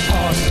took my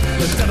heart.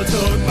 The devil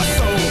took my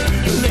soul.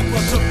 The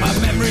liquid took my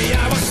memory.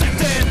 I was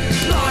acting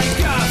like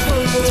a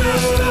fool.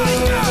 Just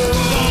like a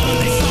fool. On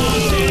this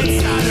haunted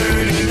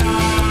Saturday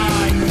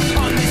night.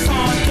 On this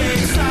haunted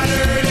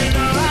Saturday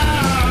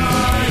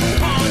night.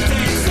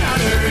 Haunted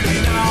Saturday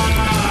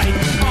night. On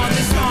this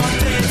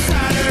haunted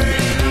Saturday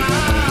night.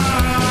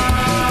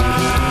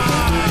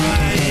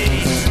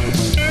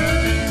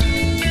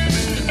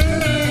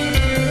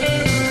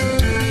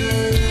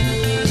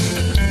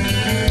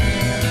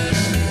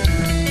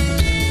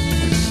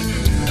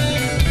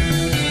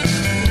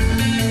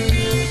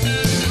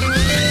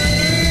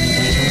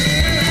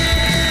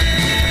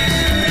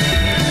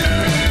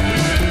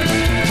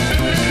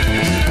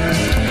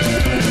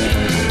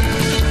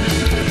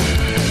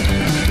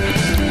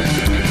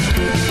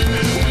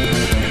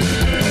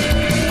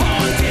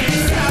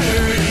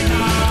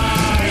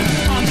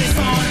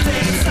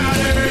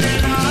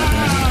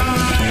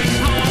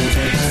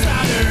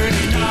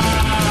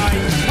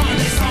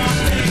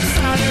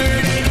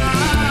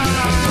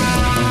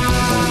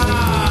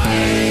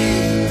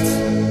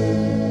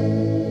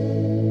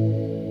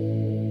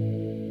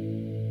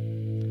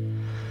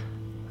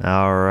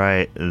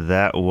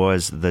 That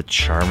was the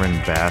Charmin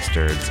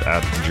Bastards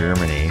out of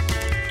Germany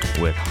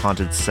with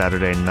Haunted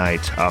Saturday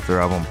Night off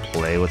their album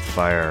Play with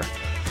Fire.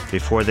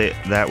 Before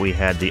that, we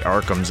had the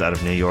Arkhams out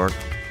of New York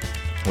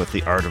with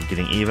The Art of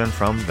Getting Even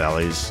from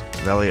Valley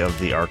of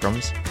the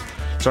Arkhams.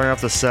 Starting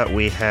off the set,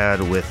 we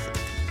had with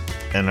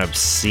an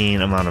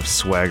obscene amount of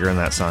swagger in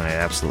that song. I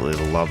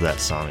absolutely love that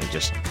song. It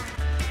just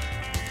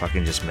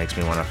makes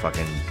me want to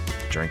fucking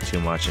drink too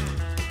much and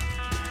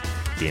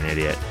be an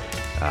idiot,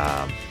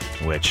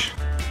 which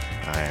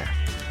I'm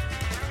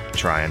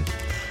trying.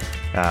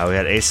 We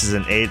had Aces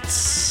and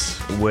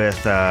Eights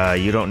with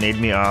You Don't Need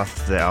Me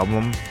off the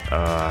album,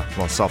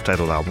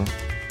 self-titled album.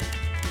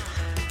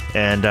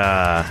 And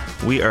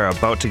we are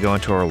about to go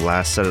into our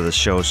last set of the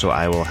show, so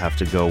I will have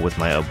to go with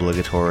my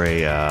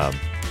obligatory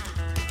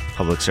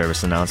public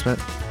service announcement.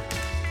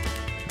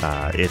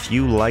 If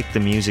you like the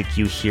music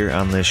you hear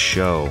on this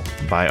show,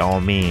 by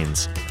all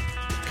means,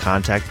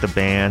 contact the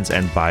bands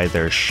and buy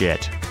their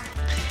shit.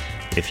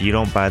 If you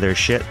don't buy their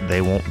shit,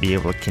 they won't be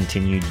able to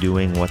continue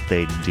doing what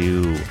they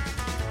do.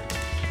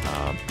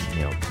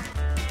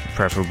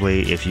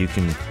 Preferably if you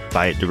can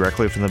buy it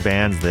directly from the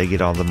bands, they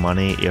get all the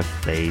money.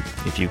 If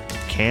you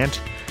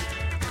can't,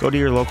 go to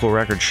your local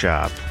record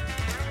shop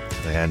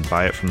and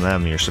buy it from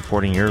them. You're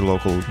supporting your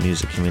local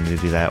music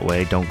community that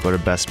way. Don't go to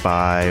Best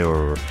Buy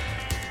or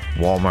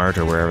Walmart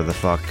or wherever the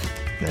fuck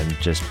and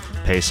just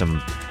pay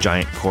some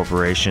giant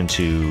corporation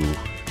to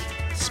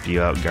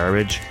spew out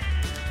garbage.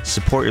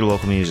 Support your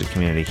local music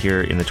community.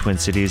 Here in the Twin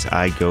Cities,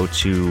 I go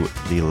to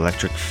the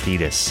Electric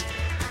Fetus,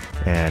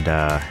 and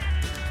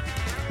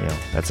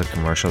that's a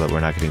commercial that we're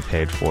not getting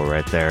paid for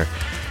right there.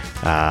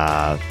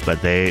 But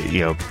they,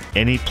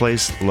 any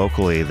place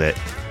locally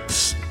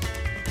that's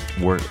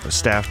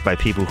staffed by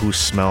people who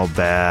smell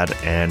bad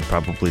and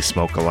probably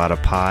smoke a lot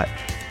of pot,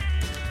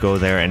 go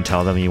there and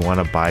tell them you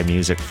want to buy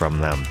music from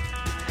them.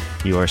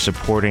 You are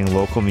supporting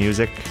local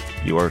music.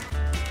 You are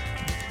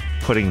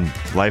putting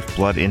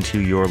lifeblood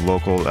into your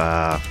local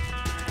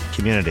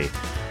community.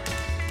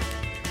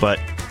 But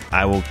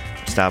I will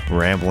stop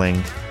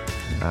rambling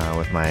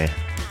with my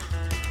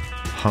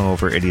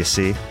hungover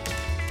idiocy.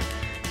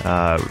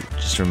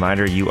 Just a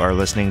reminder, you are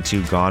listening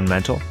to Gone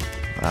Mental.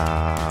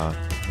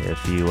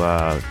 If you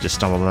just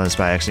stumbled on this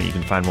by accident, you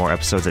can find more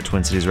episodes at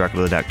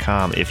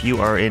TwinCitiesRockabilly.com. If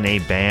you are in a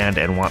band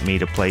and want me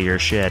to play your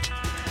shit,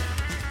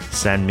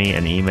 send me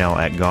an email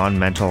at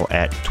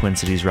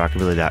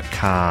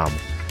gonemmental@TwinCitiesRockabilly.com.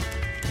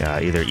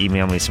 Either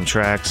email me some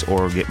tracks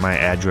or get my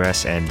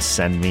address and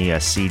send me a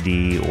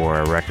CD or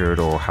a record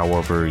or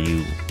however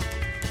you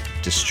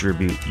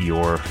distribute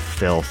your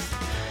filth.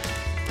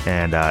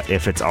 And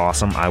if it's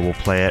awesome, I will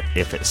play it.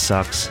 If it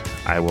sucks,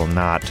 I will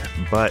not.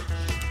 But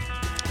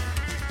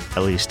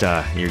at least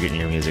you're getting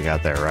your music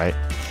out there, right?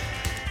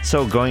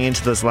 So going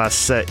into this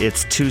last set,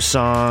 it's 2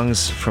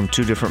 songs from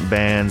 2 different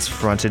bands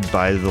fronted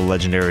by the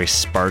legendary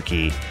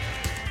Sparky.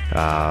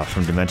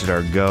 From Demented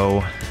Are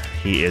Go.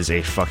 He is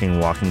a fucking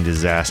walking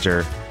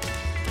disaster.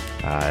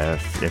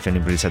 If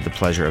anybody's had the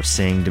pleasure of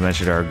seeing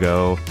Demented Are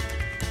Go,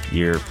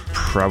 you're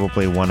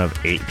probably one of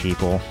 8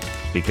 people,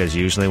 because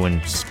usually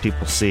when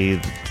people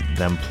see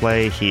them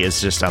play, he is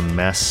just a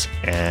mess,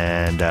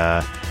 and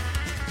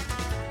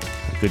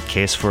good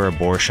case for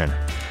abortion.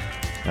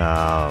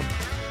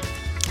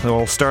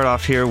 We'll start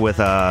off here with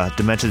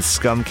Demented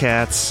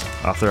Scumcats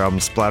off their album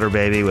Splatter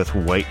Baby with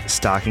White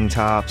Stocking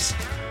Tops,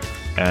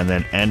 and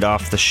then end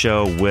off the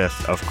show with,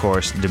 of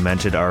course,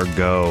 Demented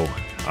Argo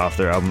off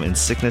their album In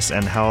Sickness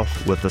and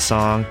Health with the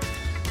song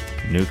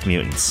Nuke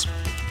Mutants.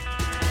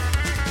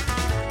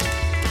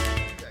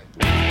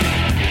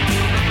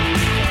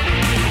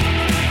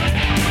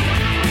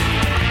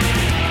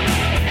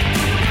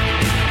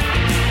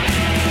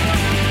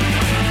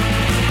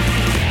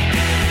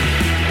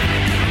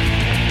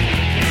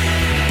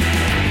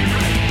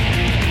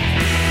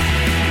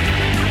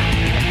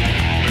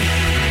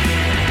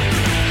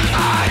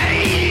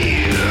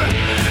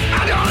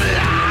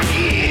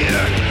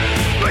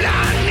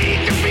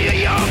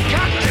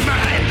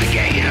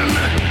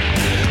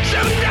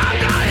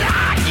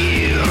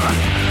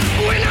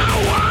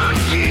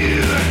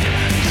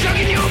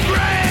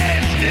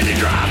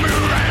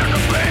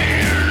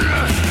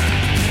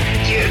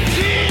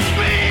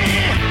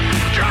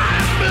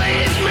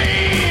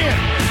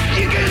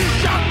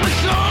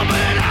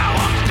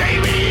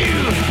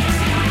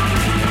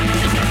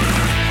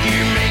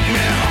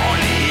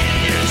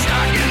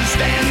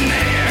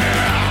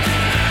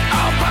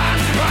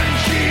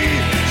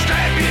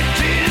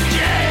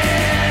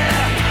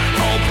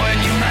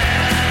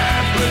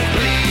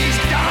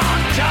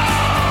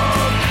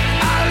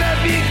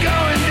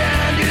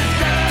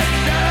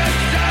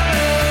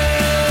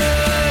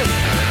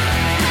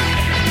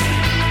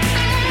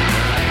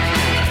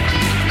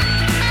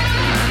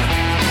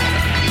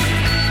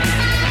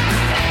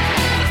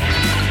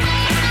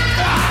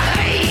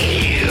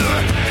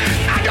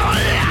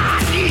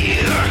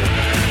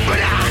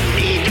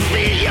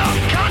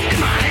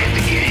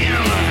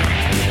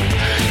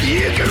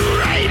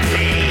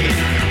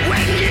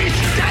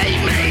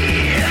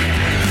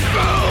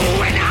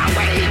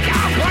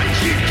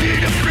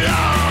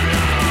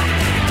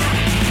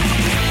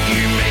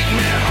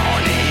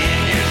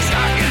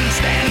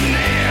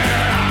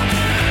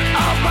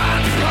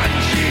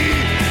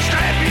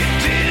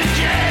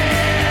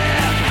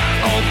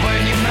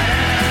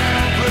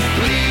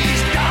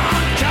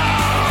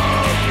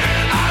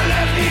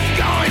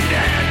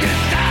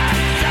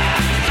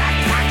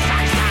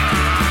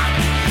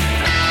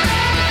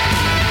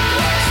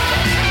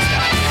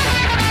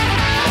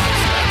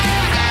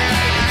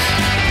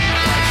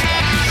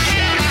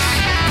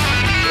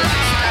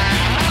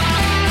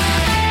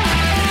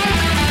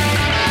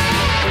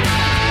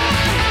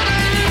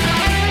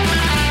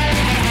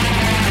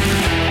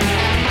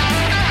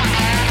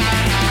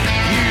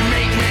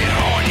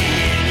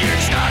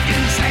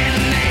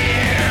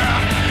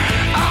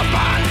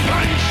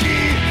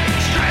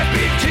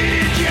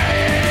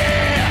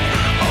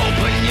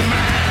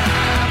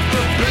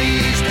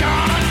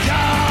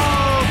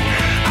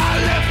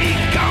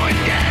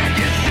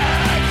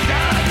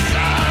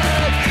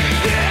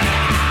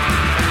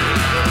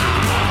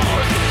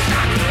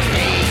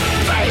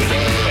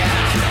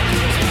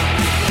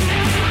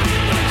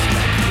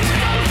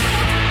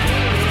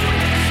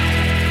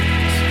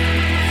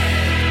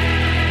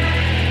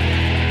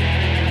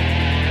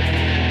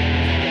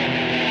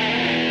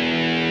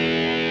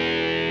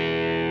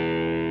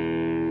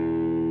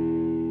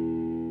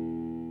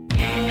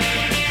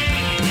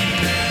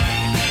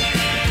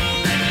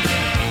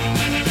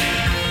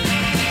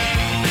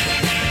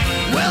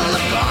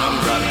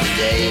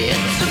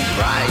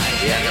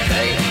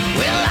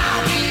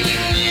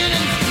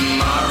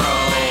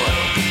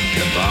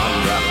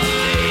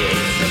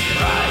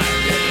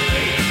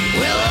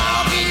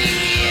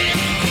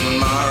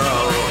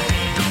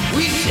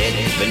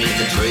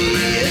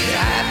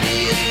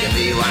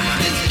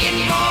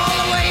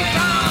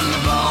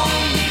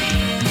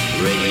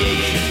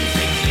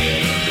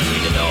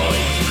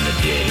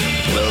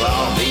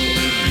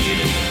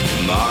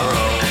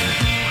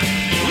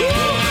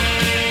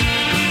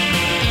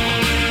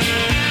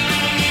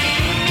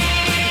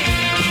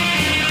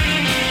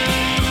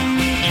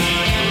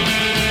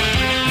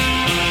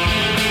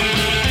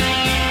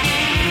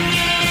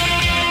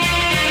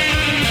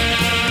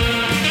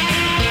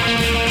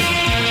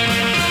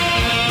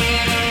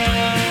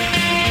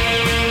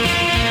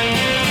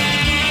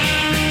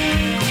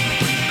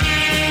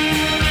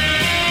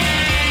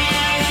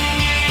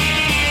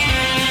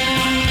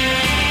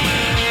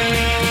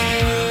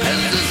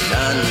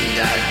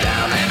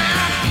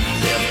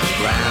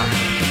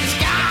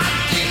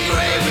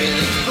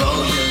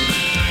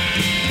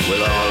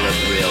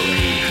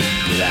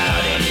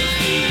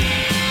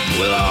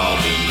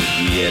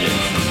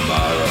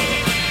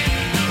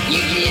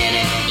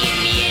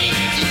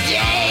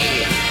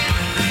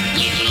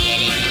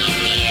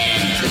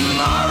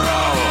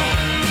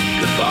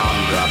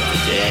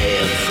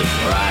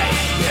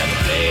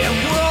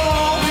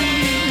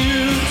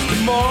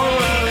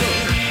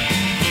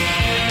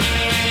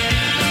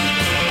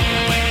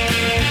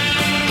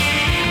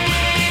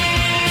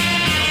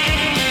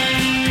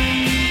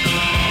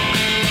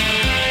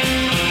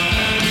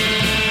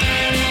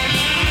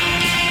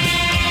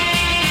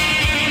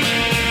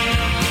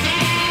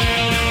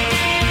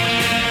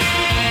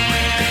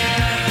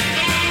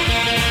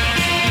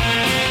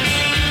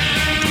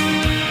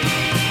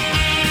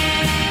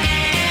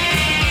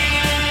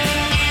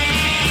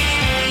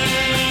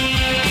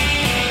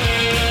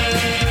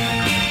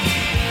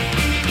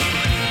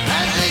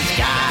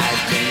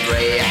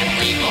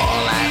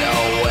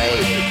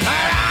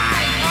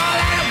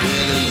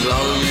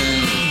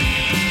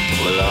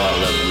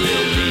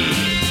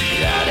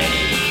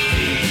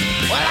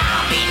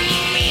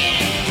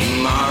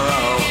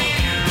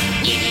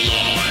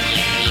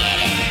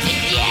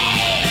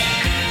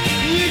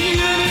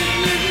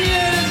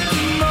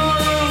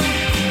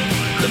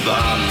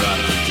 bomb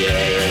dropped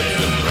today,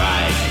 it's the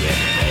price we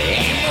pay.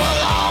 And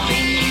we'll all be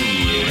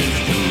New Year's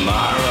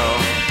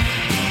tomorrow.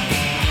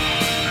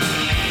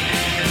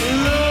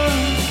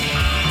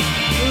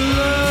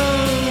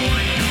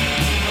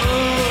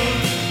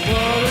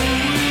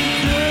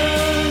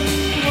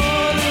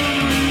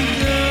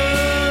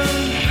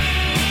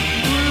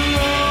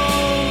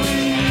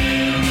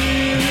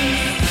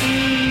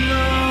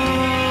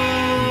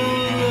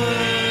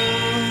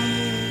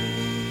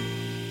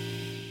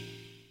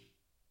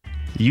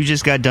 You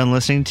just got done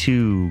listening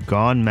to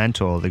Gone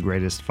Mental, the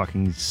greatest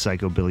fucking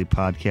psychobilly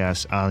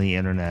podcast on the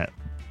internet.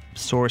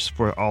 Source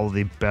for all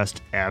the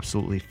best,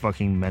 absolutely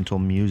fucking mental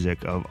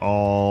music of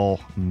all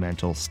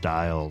mental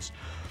styles.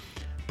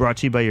 Brought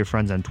to you by your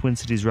friends on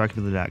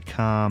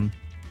TwinCitiesRockabilly.com.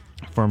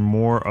 For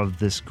more of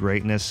this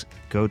greatness,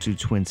 go to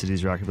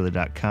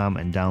TwinCitiesRockabilly.com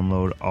and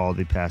download all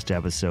the past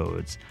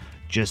episodes.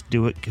 Just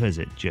do it because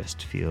it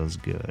just feels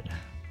good.